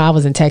Michigan, or no, I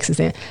was in Texas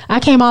then. I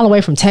came all the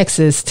way from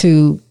Texas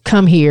to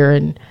come here.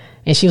 And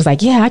she was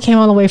like, yeah, I came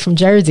all the way from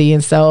Jersey.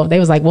 And so they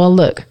was like, well,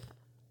 look,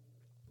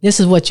 this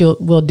is what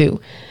we'll do.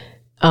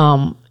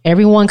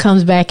 Everyone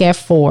comes back at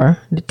 4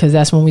 because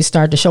that's when we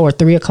start the show, or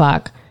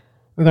 3:00.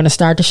 We're going to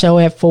start the show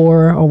at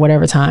 4 or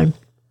whatever time.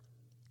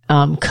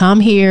 Come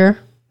here.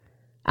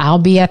 I'll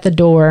be at the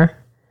door.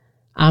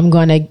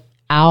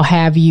 I'll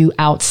have you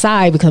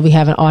outside because we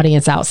have an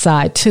audience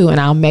outside too. And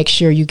I'll make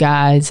sure you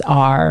guys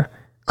are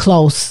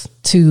close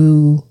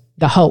to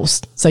the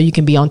host so you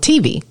can be on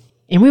TV.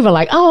 And we were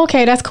like, oh,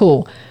 okay, that's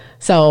cool.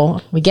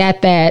 So we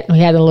got that. We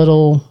had a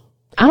little,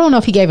 I don't know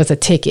if he gave us a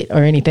ticket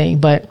or anything,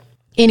 but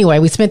anyway,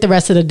 we spent the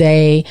rest of the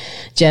day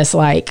just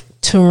like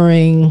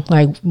touring,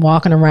 like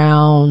walking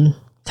around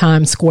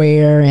Times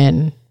Square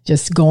and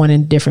just going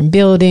in different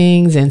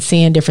buildings and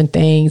seeing different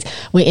things.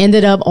 We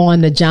ended up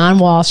on the John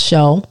Walsh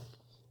show.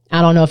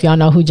 I don't know if y'all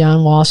know who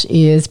John Walsh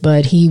is,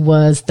 but he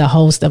was the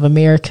host of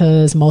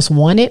America's Most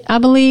Wanted, I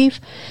believe.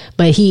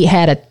 But he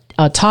had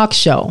a talk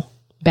show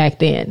back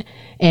then.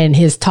 And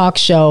his talk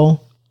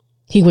show,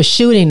 he was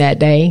shooting that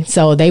day.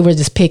 So they were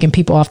just picking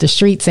people off the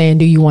street saying,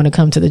 do you want to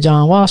come to the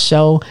John Walsh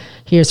show?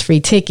 Here's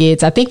free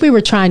tickets. I think we were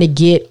trying to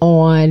get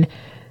on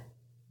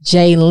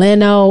Jay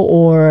Leno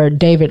or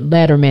David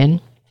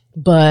Letterman,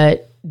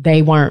 but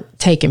they weren't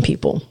taking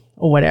people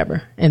or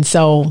whatever. And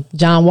so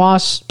John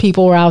Walsh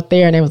people were out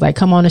there and they was like,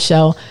 come on the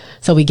show.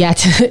 So we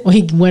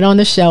went on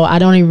the show. I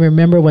don't even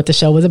remember what the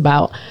show was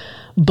about,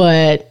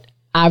 but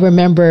I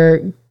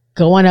remember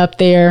going up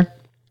there,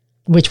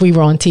 which we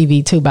were on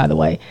TV too, by the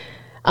way,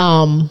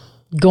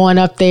 going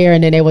up there,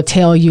 and then they will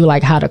tell you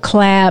like how to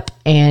clap.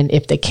 And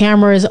if the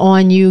camera is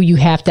on you, you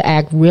have to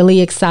act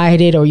really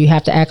excited, or you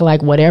have to act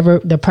like whatever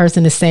the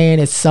person is saying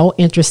is so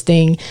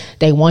interesting.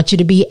 They want you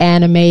to be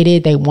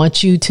animated. They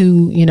want you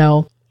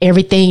to,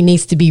 everything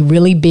needs to be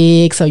really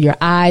big. So your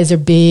eyes are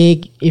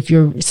big if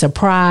you're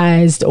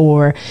surprised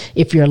or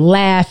if you're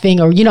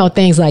laughing or,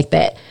 things like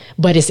that.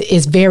 But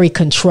it's very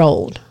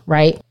controlled,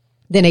 right?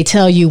 Then they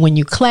tell you when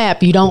you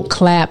clap, you don't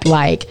clap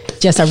like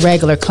just a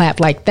regular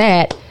clap like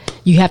that.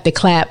 You have to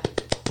clap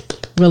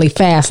really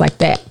fast like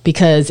that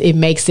because it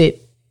makes it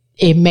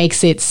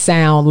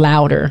sound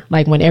louder.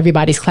 Like when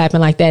everybody's clapping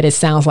like that, it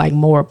sounds like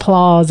more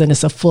applause and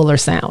it's a fuller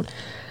sound.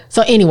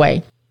 So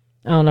anyway,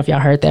 I don't know if y'all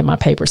heard that. My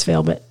papers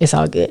fell, but it's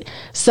all good.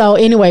 So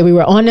anyway, we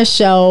were on the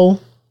show.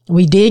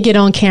 We did get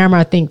on camera,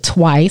 I think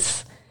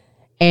twice.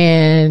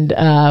 And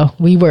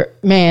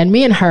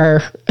me and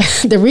her,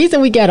 the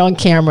reason we got on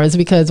camera is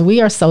because we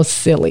are so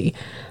silly.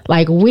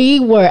 Like we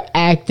were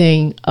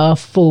acting a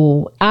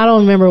fool. I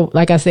don't remember,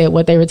 like I said,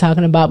 what they were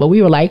talking about, but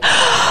we were like,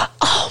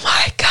 oh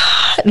my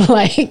God,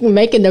 like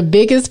making the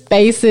biggest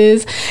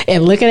faces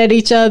and looking at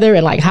each other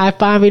and like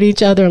high-fiving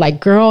each other. Like,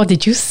 girl,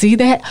 did you see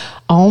that?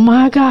 Oh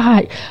my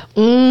God.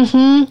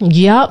 Mm-hmm.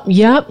 Yep.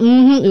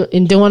 Mm-hmm.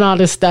 And doing all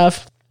this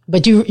stuff.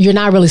 But you're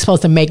not really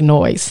supposed to make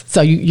noise.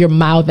 So you're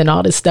mouthing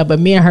all this stuff. But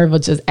me and her were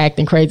just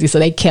acting crazy. So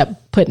they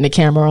kept putting the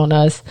camera on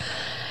us.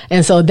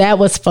 And so that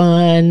was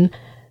fun.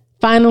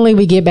 Finally,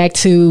 we get back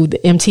to the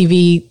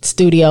MTV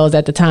studios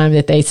at the time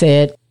that they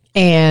said.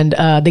 And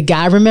the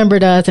guy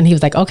remembered us and he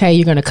was like, okay,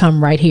 you're going to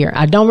come right here.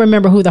 I don't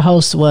remember who the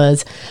host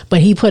was,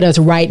 but he put us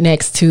right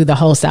next to the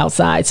host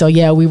outside. So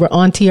yeah, we were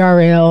on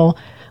TRL.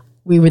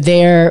 We were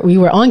there. We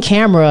were on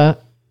camera.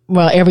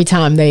 Well, every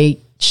time they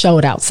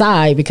showed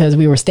outside because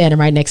we were standing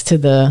right next to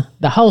the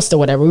host or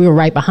whatever. We were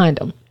right behind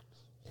them.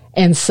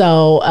 And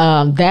so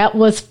that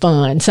was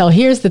fun. So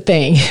here's the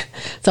thing.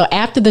 So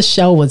after the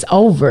show was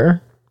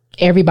over,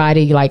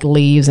 everybody like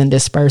leaves and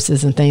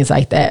disperses and things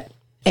like that.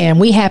 And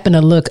we happen to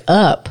look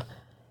up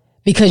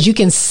because you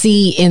can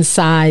see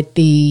inside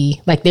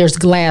there's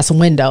glass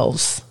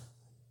windows.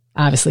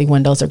 Obviously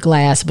windows are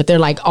glass, but they're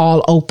like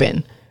all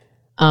open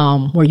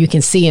where you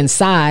can see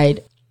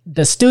inside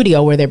the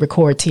studio where they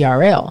record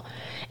TRL.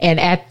 And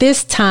at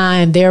this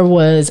time, there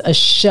was a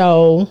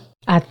show,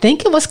 I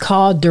think it was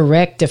called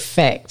Direct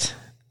Effect.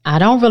 I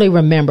don't really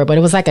remember, but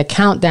it was like a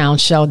countdown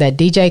show that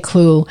DJ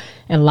Clue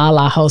and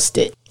Lala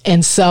hosted.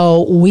 And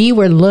so we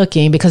were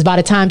looking, because by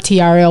the time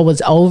TRL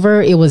was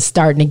over, it was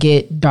starting to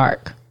get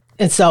dark.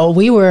 And so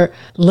we were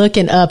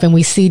looking up and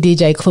we see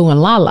DJ Clue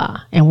and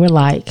Lala. And we're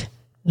like,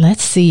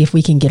 let's see if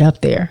we can get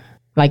up there.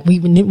 Like we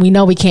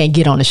know we can't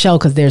get on the show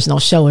because there's no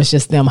show. It's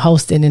just them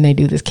hosting and they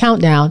do this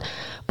countdown.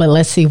 But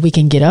let's see if we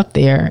can get up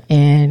there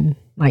and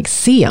like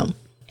see them.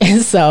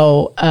 And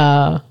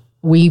so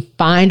we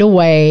find a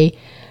way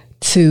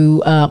to,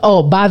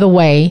 by the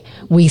way,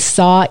 we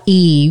saw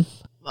Eve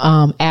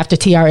after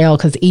TRL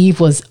because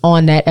Eve was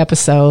on that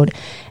episode.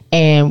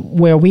 And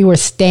where we were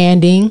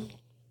standing,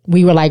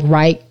 we were like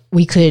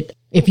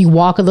if you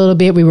walk a little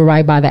bit, we were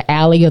right by the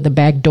alley or the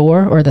back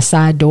door or the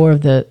side door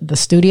of the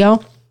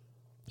studio.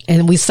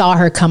 And we saw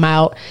her come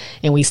out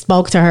and we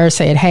spoke to her,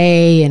 said,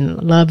 hey,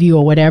 and love you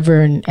or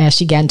whatever. And as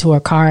she got into her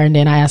car, and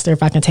then I asked her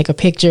if I can take a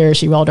picture.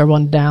 She rolled her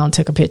one down,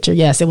 took a picture.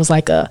 Yes, it was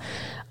like a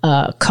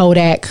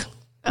Kodak,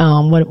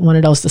 one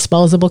of those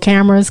disposable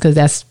cameras,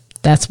 because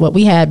that's what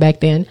we had back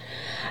then.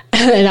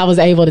 And I was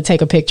able to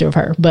take a picture of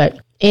her.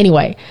 But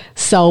anyway,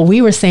 so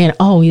we were saying,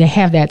 oh, they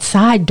have that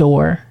side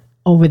door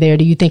over there.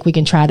 Do you think we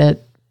can try to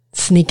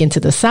sneak into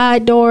the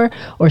side door,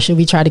 or should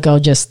we try to go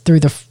just through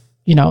the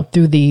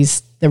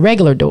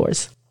regular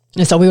doors?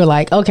 And so we were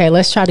like, okay,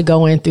 let's try to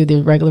go in through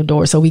the regular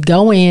door. So we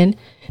go in,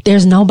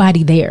 there's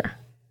nobody there,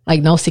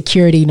 like no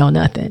security, no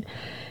nothing.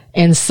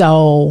 And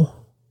so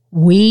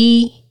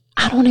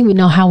I don't even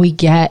know how we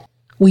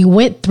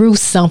went through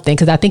something,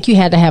 because I think you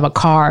had to have a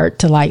card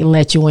to like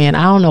let you in.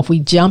 I don't know if we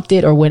jumped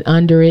it or went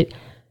under it,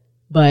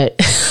 but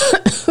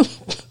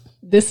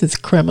this is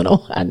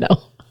criminal, I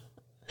know.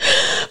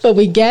 But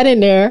we got in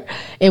there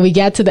and we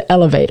got to the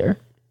elevator.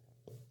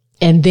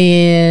 And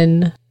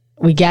then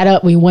we got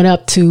up, we went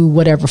up to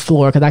whatever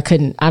floor,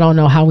 because I don't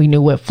know how we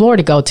knew what floor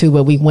to go to,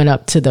 but we went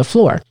up to the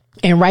floor.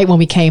 And right when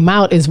we came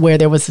out is where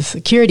there was a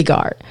security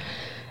guard.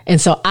 And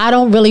so I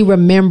don't really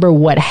remember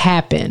what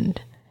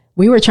happened.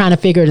 We were trying to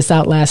figure this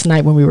out last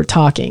night when we were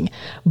talking,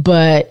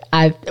 but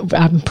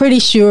I'm pretty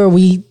sure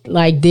we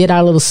like did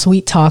our little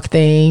sweet talk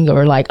thing,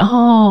 or like,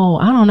 oh,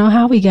 I don't know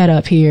how we got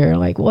up here.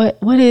 Like, what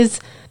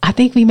is, I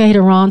think we made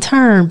a wrong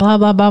turn, blah,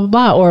 blah, blah, blah,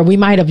 blah. Or we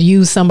might have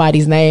used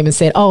somebody's name and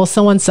said, oh,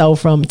 so-and-so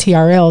from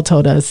TRL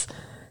told us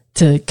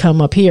to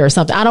come up here or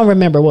something. I don't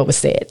remember what was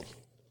said.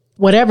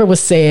 Whatever was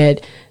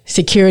said,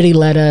 security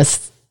let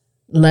us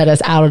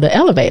out of the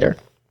elevator.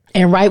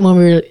 And right when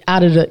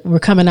we're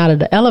coming out of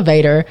the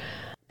elevator,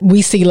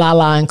 we see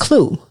Lala and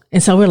Clue.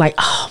 And so we're like,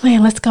 oh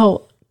man, let's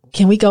go.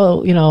 Can we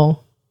go,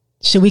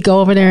 should we go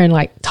over there and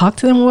like talk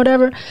to them or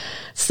whatever?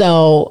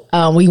 So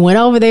we went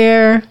over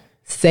there,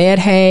 said,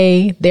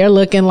 hey, they're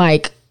looking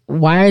like,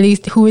 who are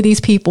these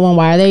people and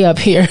why are they up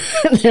here?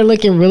 They're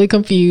looking really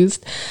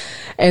confused.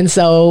 And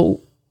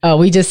so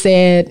we just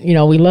said,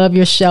 we love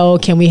your show.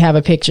 Can we have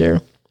a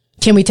picture?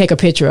 Can we take a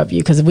picture of you?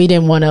 Because we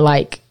didn't want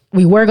to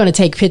we were going to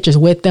take pictures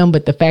with them,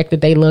 but the fact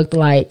that they looked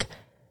like,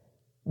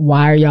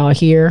 why are y'all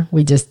here?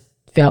 We just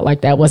felt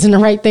like that wasn't the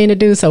right thing to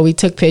do. So we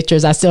took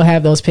pictures. I still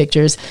have those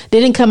pictures. They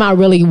didn't come out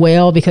really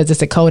well because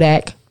it's a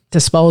Kodak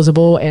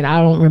disposable. And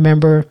I don't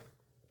remember.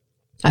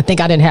 I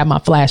think I didn't have my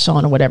flash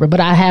on or whatever, but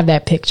I have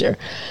that picture.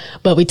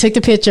 But we took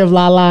the picture of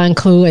Lala and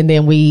Clue, and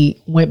then we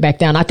went back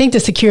down. I think the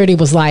security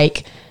was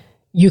like,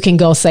 you can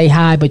go say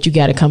hi, but you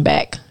got to come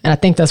back. And I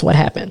think that's what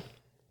happened.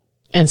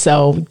 And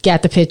so we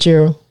got the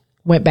picture,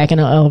 went back in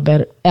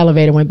the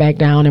elevator, went back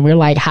down, and we're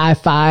like high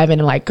five and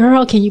like,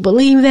 girl, can you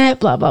believe that?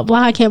 Blah, blah,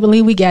 blah. I can't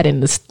believe we got in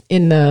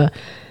the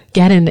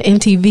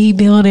MTV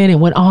building and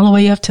went all the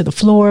way up to the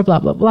floor, blah,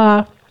 blah,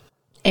 blah.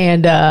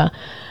 And,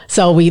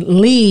 so we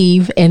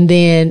leave. And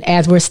then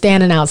as we're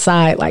standing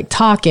outside, like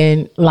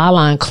talking,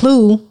 Lala and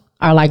Clue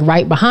are like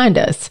right behind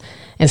us.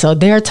 And so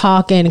they're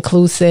talking.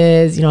 Clue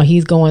says,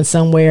 he's going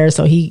somewhere.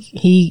 So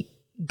he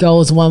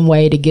goes one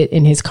way to get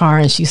in his car.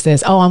 And she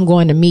says, oh, I'm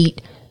going to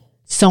meet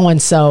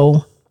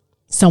so-and-so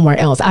somewhere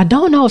else. I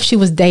don't know if she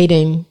was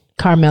dating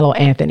Carmelo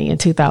Anthony in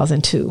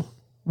 2002.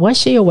 Was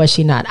she or was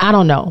she not? I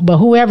don't know. But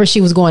whoever she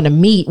was going to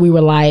meet, we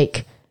were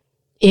like,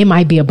 it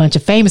might be a bunch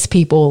of famous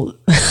people.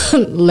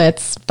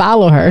 Let's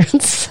follow her.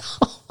 So,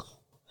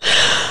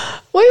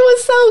 we were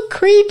so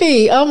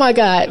creepy. Oh my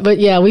God. But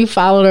yeah, we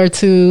followed her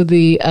to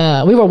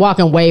we were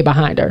walking way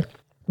behind her,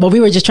 but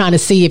we were just trying to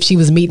see if she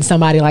was meeting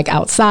somebody like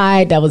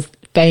outside that was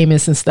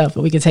famous and stuff,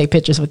 but we could take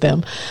pictures with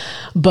them.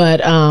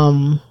 But,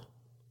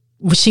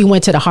 she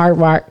went to the Hard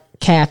Rock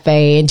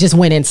Cafe and just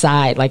went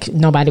inside. Like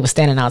nobody was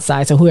standing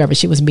outside. So whoever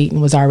she was meeting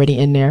was already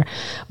in there.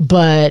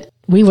 But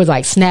we were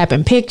like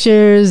snapping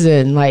pictures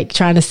and like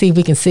trying to see if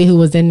we can see who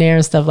was in there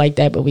and stuff like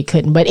that, but we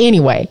couldn't. But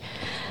anyway,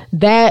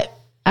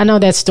 I know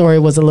that story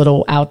was a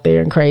little out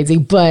there and crazy,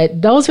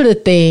 but those are the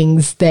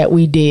things that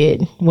we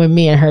did when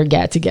me and her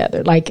got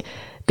together. Like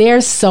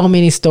there's so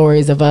many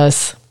stories of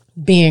us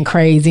being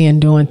crazy and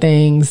doing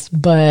things,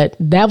 but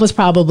that was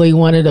probably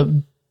one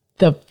of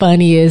the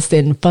funniest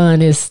and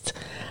funnest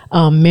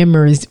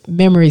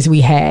memories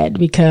we had,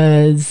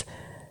 because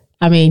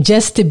I mean,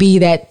 just to be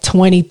that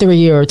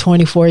 23 or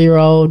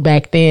 24-year-old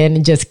back then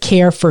and just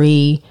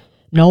carefree,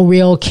 no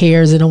real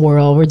cares in the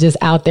world. We're just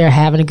out there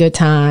having a good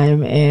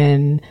time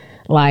and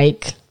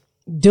like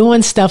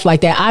doing stuff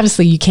like that.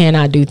 Obviously, you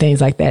cannot do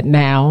things like that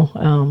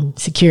now.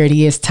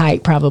 Security is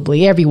tight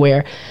probably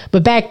everywhere.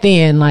 But back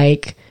then,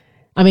 like,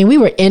 I mean, we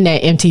were in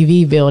that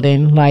MTV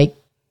building, like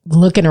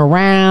looking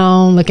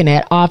around, looking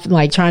at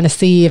like trying to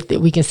see if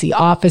we can see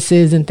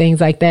offices and things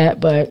like that.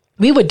 But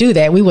we would do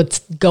that. We would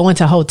go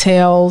into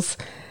hotels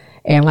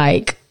and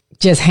like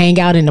just hang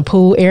out in the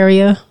pool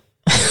area.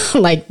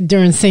 Like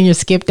during senior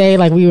skip day,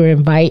 like we would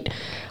invite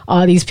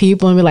all these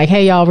people and be like,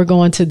 hey y'all, we're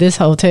going to this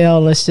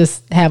hotel. Let's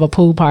just have a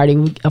pool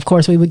party. Of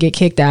course we would get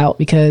kicked out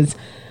because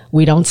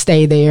we don't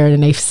stay there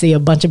and they see a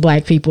bunch of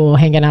black people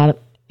hanging out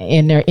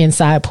in their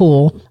inside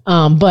pool.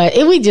 But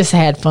we just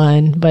had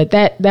fun. But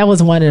that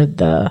was one of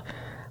the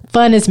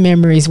funnest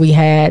memories we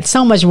had.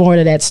 So much more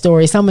to that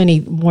story. So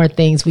many more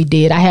things we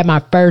did. I had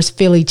my first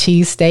Philly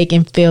cheesesteak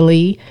in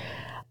Philly.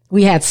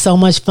 We had so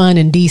much fun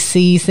in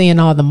DC, seeing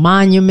all the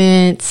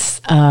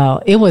monuments.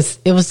 It was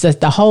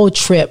just the whole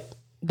trip,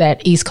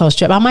 that East Coast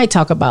trip. I might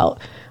talk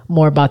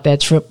more about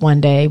that trip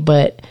one day,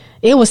 but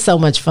it was so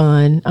much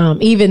fun.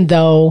 Even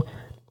though,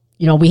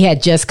 we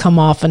had just come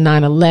off of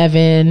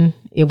 9/11.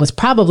 It was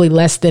probably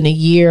less than a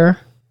year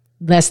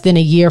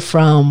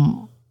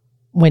from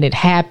when it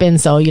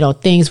happened. So,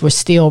 things were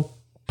still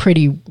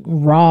pretty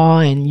raw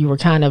and you were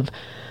kind of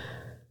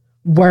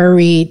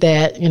worried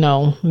that,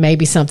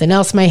 maybe something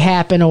else may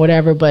happen or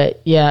whatever.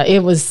 But yeah, it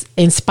was,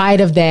 in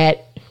spite of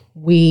that,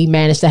 we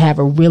managed to have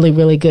a really,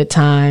 really good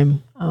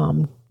time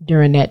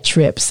during that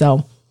trip.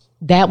 So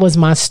that was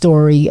my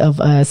story of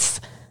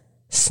us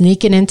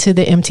sneaking into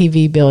the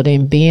MTV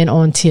building, being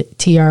on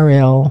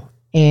TRL,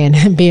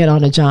 and being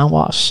on the John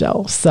Walsh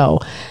show. So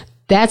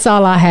that's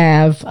all I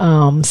have.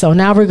 So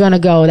now we're going to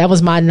go. That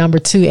was my number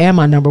 2 and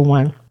my number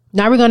 1.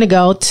 Now we're going to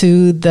go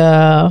to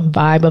the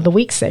Vibe of the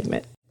Week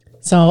segment.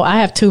 So I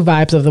have 2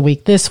 Vibes of the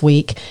Week this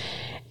week.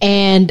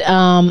 And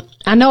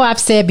I know I've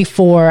said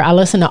before, I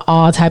listen to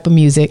all type of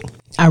music.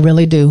 I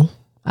really do.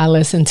 I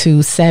listen to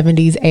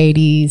 70s,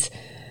 80s,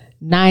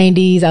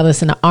 90s. I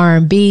listen to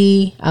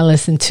R&B. I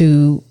listen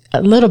to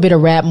a little bit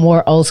of rap,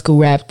 more old school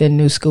rap than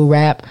new school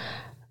rap.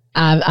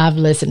 I've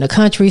listened to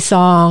country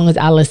songs.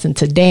 I listen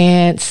to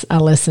dance. I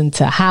listen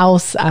to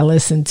house. I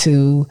listen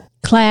to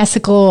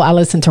classical. I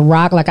listen to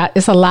rock.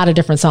 It's a lot of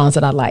different songs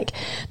that I like.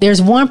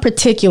 There's one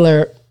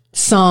particular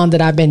song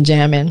that I've been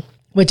jamming,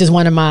 which is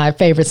one of my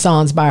favorite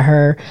songs by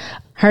her.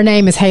 Her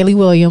name is Hayley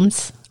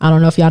Williams. I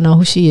don't know if y'all know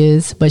who she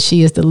is, but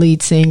she is the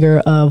lead singer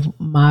of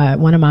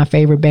one of my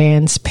favorite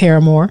bands,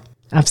 Paramore.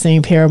 I've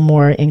seen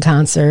Paramore in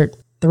concert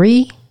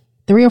three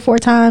or 4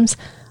 times.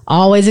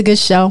 Always a good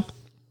show.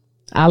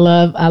 I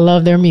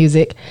love their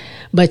music.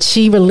 But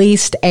she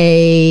released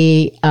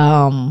a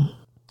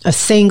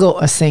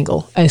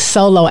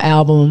solo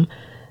album.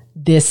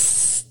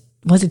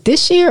 Was it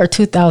this year or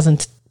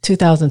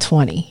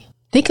 2020?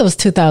 I think it was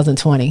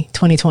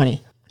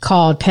 2020,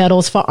 called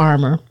Petals for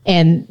Armor.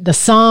 And the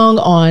song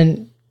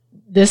on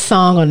this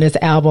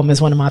album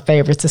is one of my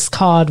favorites. It's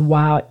called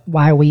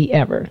Why We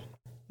Ever.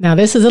 Now,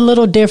 this is a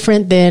little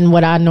different than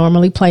what I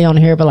normally play on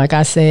here, but like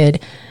I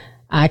said,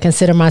 I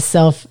consider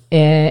myself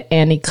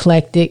an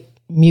eclectic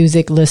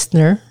music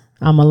listener.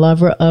 I'm a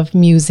lover of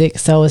music,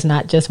 so it's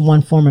not just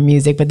one form of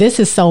music, but this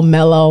is so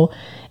mellow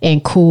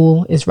and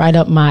cool. It's right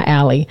up my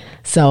alley.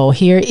 So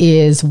here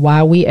is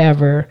Why We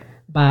Ever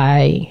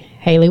by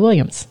Hayley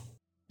Williams.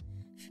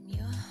 From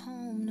your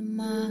home to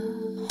my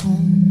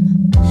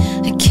home,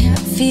 I can't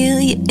feel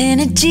your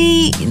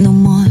energy no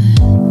more.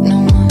 No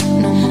more,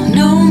 no more,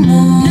 no more.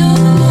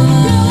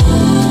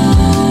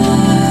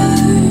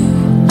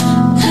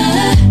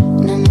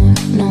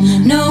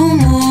 No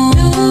more,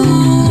 no more.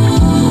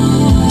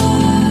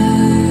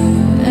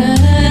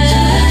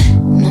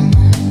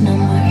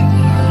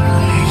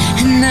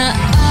 And I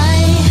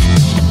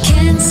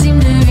can't seem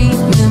to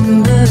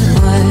remember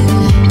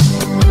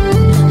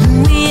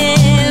when we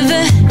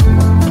ever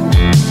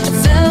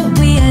felt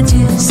we had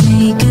to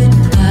say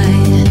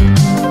goodbye.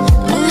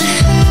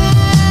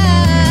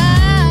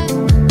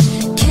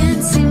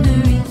 Can't seem to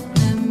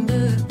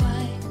remember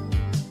why.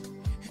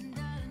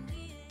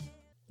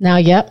 Now,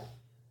 yep.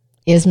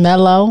 It's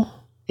mellow.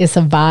 It's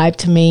a vibe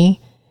to me,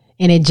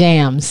 and it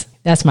jams.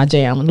 That's my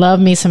jam. Love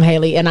me some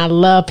Hayley, and I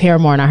love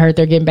Paramore, and I heard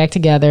they're getting back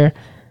together.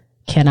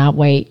 Cannot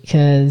wait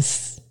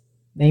because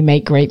they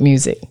make great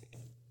music.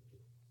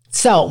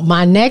 So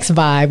my next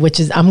vibe, which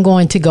is I'm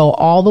going to go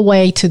all the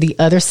way to the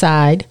other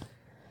side.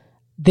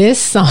 This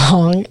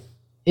song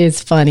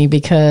is funny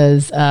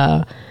because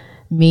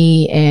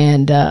me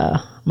and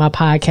my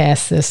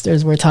podcast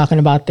sisters were talking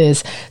about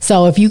this.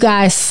 So if you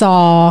guys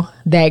saw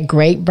that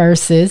great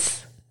Versus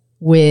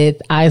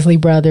with Isley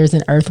Brothers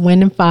and Earth,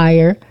 Wind and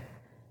Fire.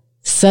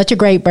 Such a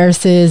great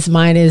Versus.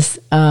 Mine is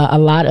a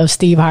lot of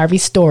Steve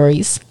Harvey's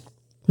stories,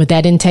 but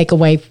that didn't take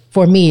away,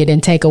 for me, it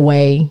didn't take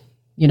away,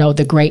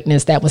 the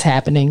greatness that was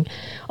happening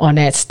on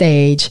that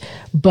stage.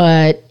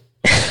 But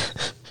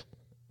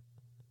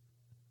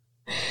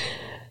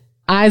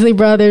Isley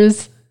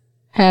Brothers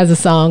has a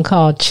song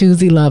called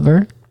Choosy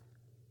Lover.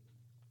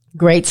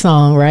 Great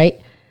song, right?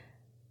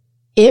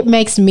 It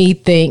makes me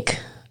think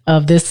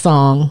of this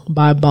song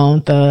by Bone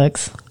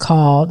Thugs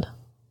called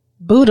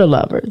Buddha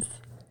Lovers.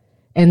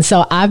 And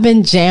so I've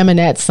been jamming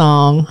that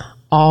song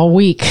all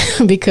week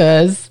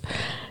because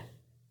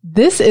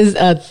this is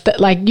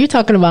like you're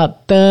talking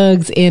about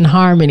thugs in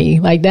harmony.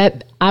 Like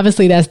that,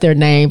 obviously that's their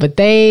name, but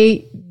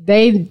they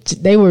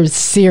were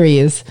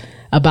serious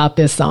about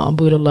this song,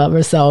 Buddha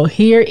Lovers. So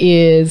here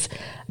is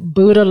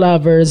Buddha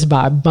Lovers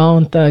by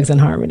Bone Thugs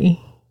and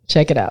Harmony.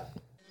 Check it out.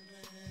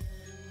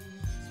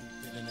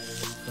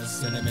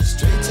 Sending it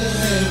straight to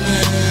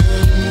heaven.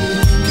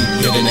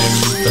 Keep hitting that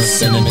roof,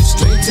 sending it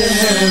straight to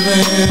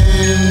heaven.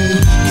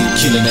 Keep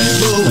killing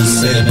that roof,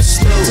 sending it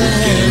straight to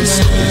heaven.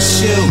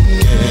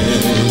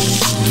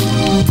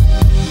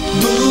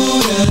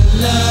 Buddha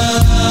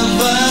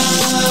lover,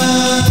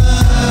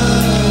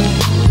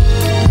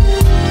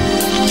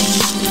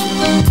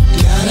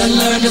 gotta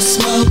learn to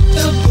smoke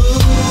the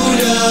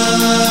Buddha.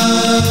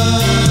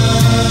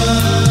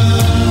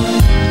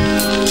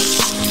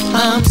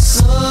 I'm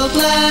so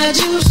glad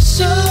you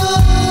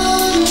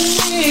showed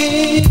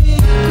me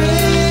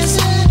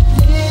grace and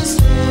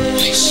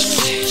business.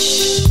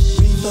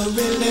 Reaper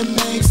really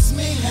makes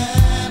me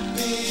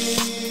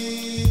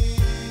happy.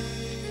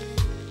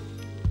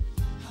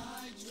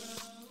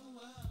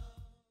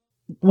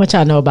 What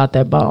y'all know about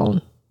that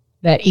Bone?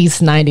 That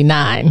East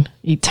 99,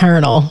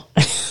 Eternal.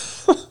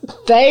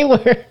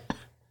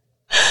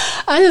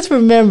 I just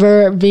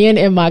remember being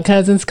in my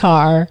cousin's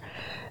car,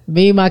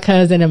 me, my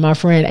cousin, and my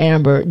friend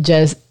Amber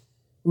just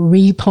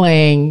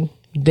replaying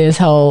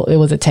it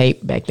was a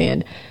tape back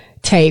then,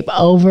 tape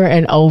over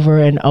and over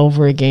and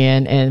over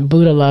again. And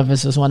Buddha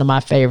Lovers was one of my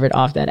favorite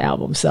off that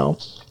album. So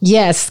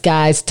yes,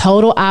 guys,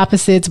 total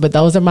opposites, but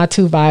those are my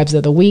 2 vibes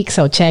of the week.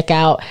 So check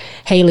out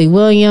Hayley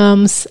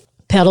Williams,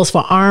 Pedals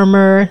for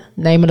Armor.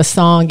 Name of the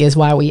song is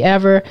Why We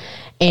Ever,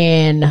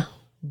 and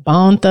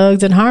Bone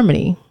Thugs and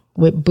Harmony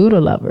with Buddha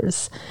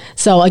Lovers.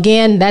 So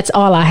again, that's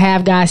all I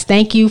have, guys.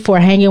 Thank you for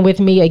hanging with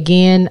me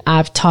again.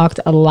 I've talked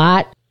a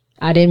lot.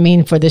 I didn't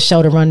mean for this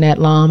show to run that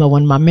long, but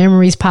when my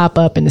memories pop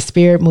up and the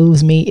spirit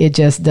moves me, it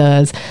just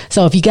does.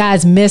 So if you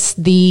guys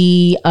missed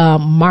the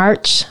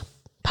March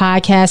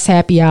podcast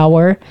happy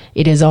hour,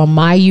 it is on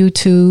my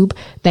YouTube.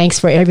 Thanks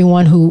to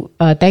everyone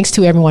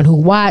who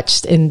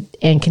watched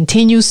and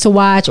continues to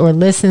watch or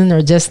listen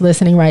or just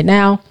listening right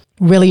now.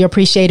 Really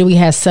appreciate it. We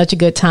had such a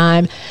good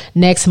time.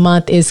 Next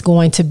month is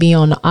going to be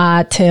on the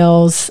Odd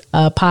Tales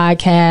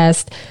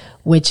podcast,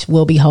 which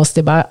will be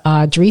hosted by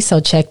Audrey. So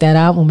check that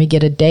out. When we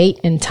get a date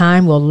and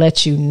time, we'll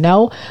let you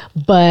know.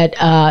 But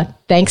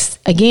thanks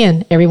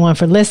again, everyone,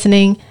 for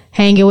listening,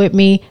 hanging with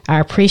me. I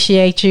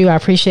appreciate you. I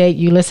appreciate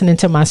you listening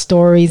to my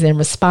stories and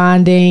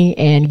responding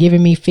and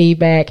giving me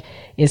feedback.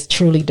 It's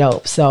truly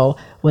dope. So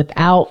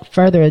without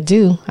further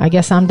ado, I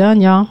guess I'm done,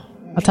 y'all.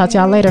 I'll talk to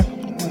y'all later.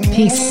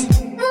 Peace.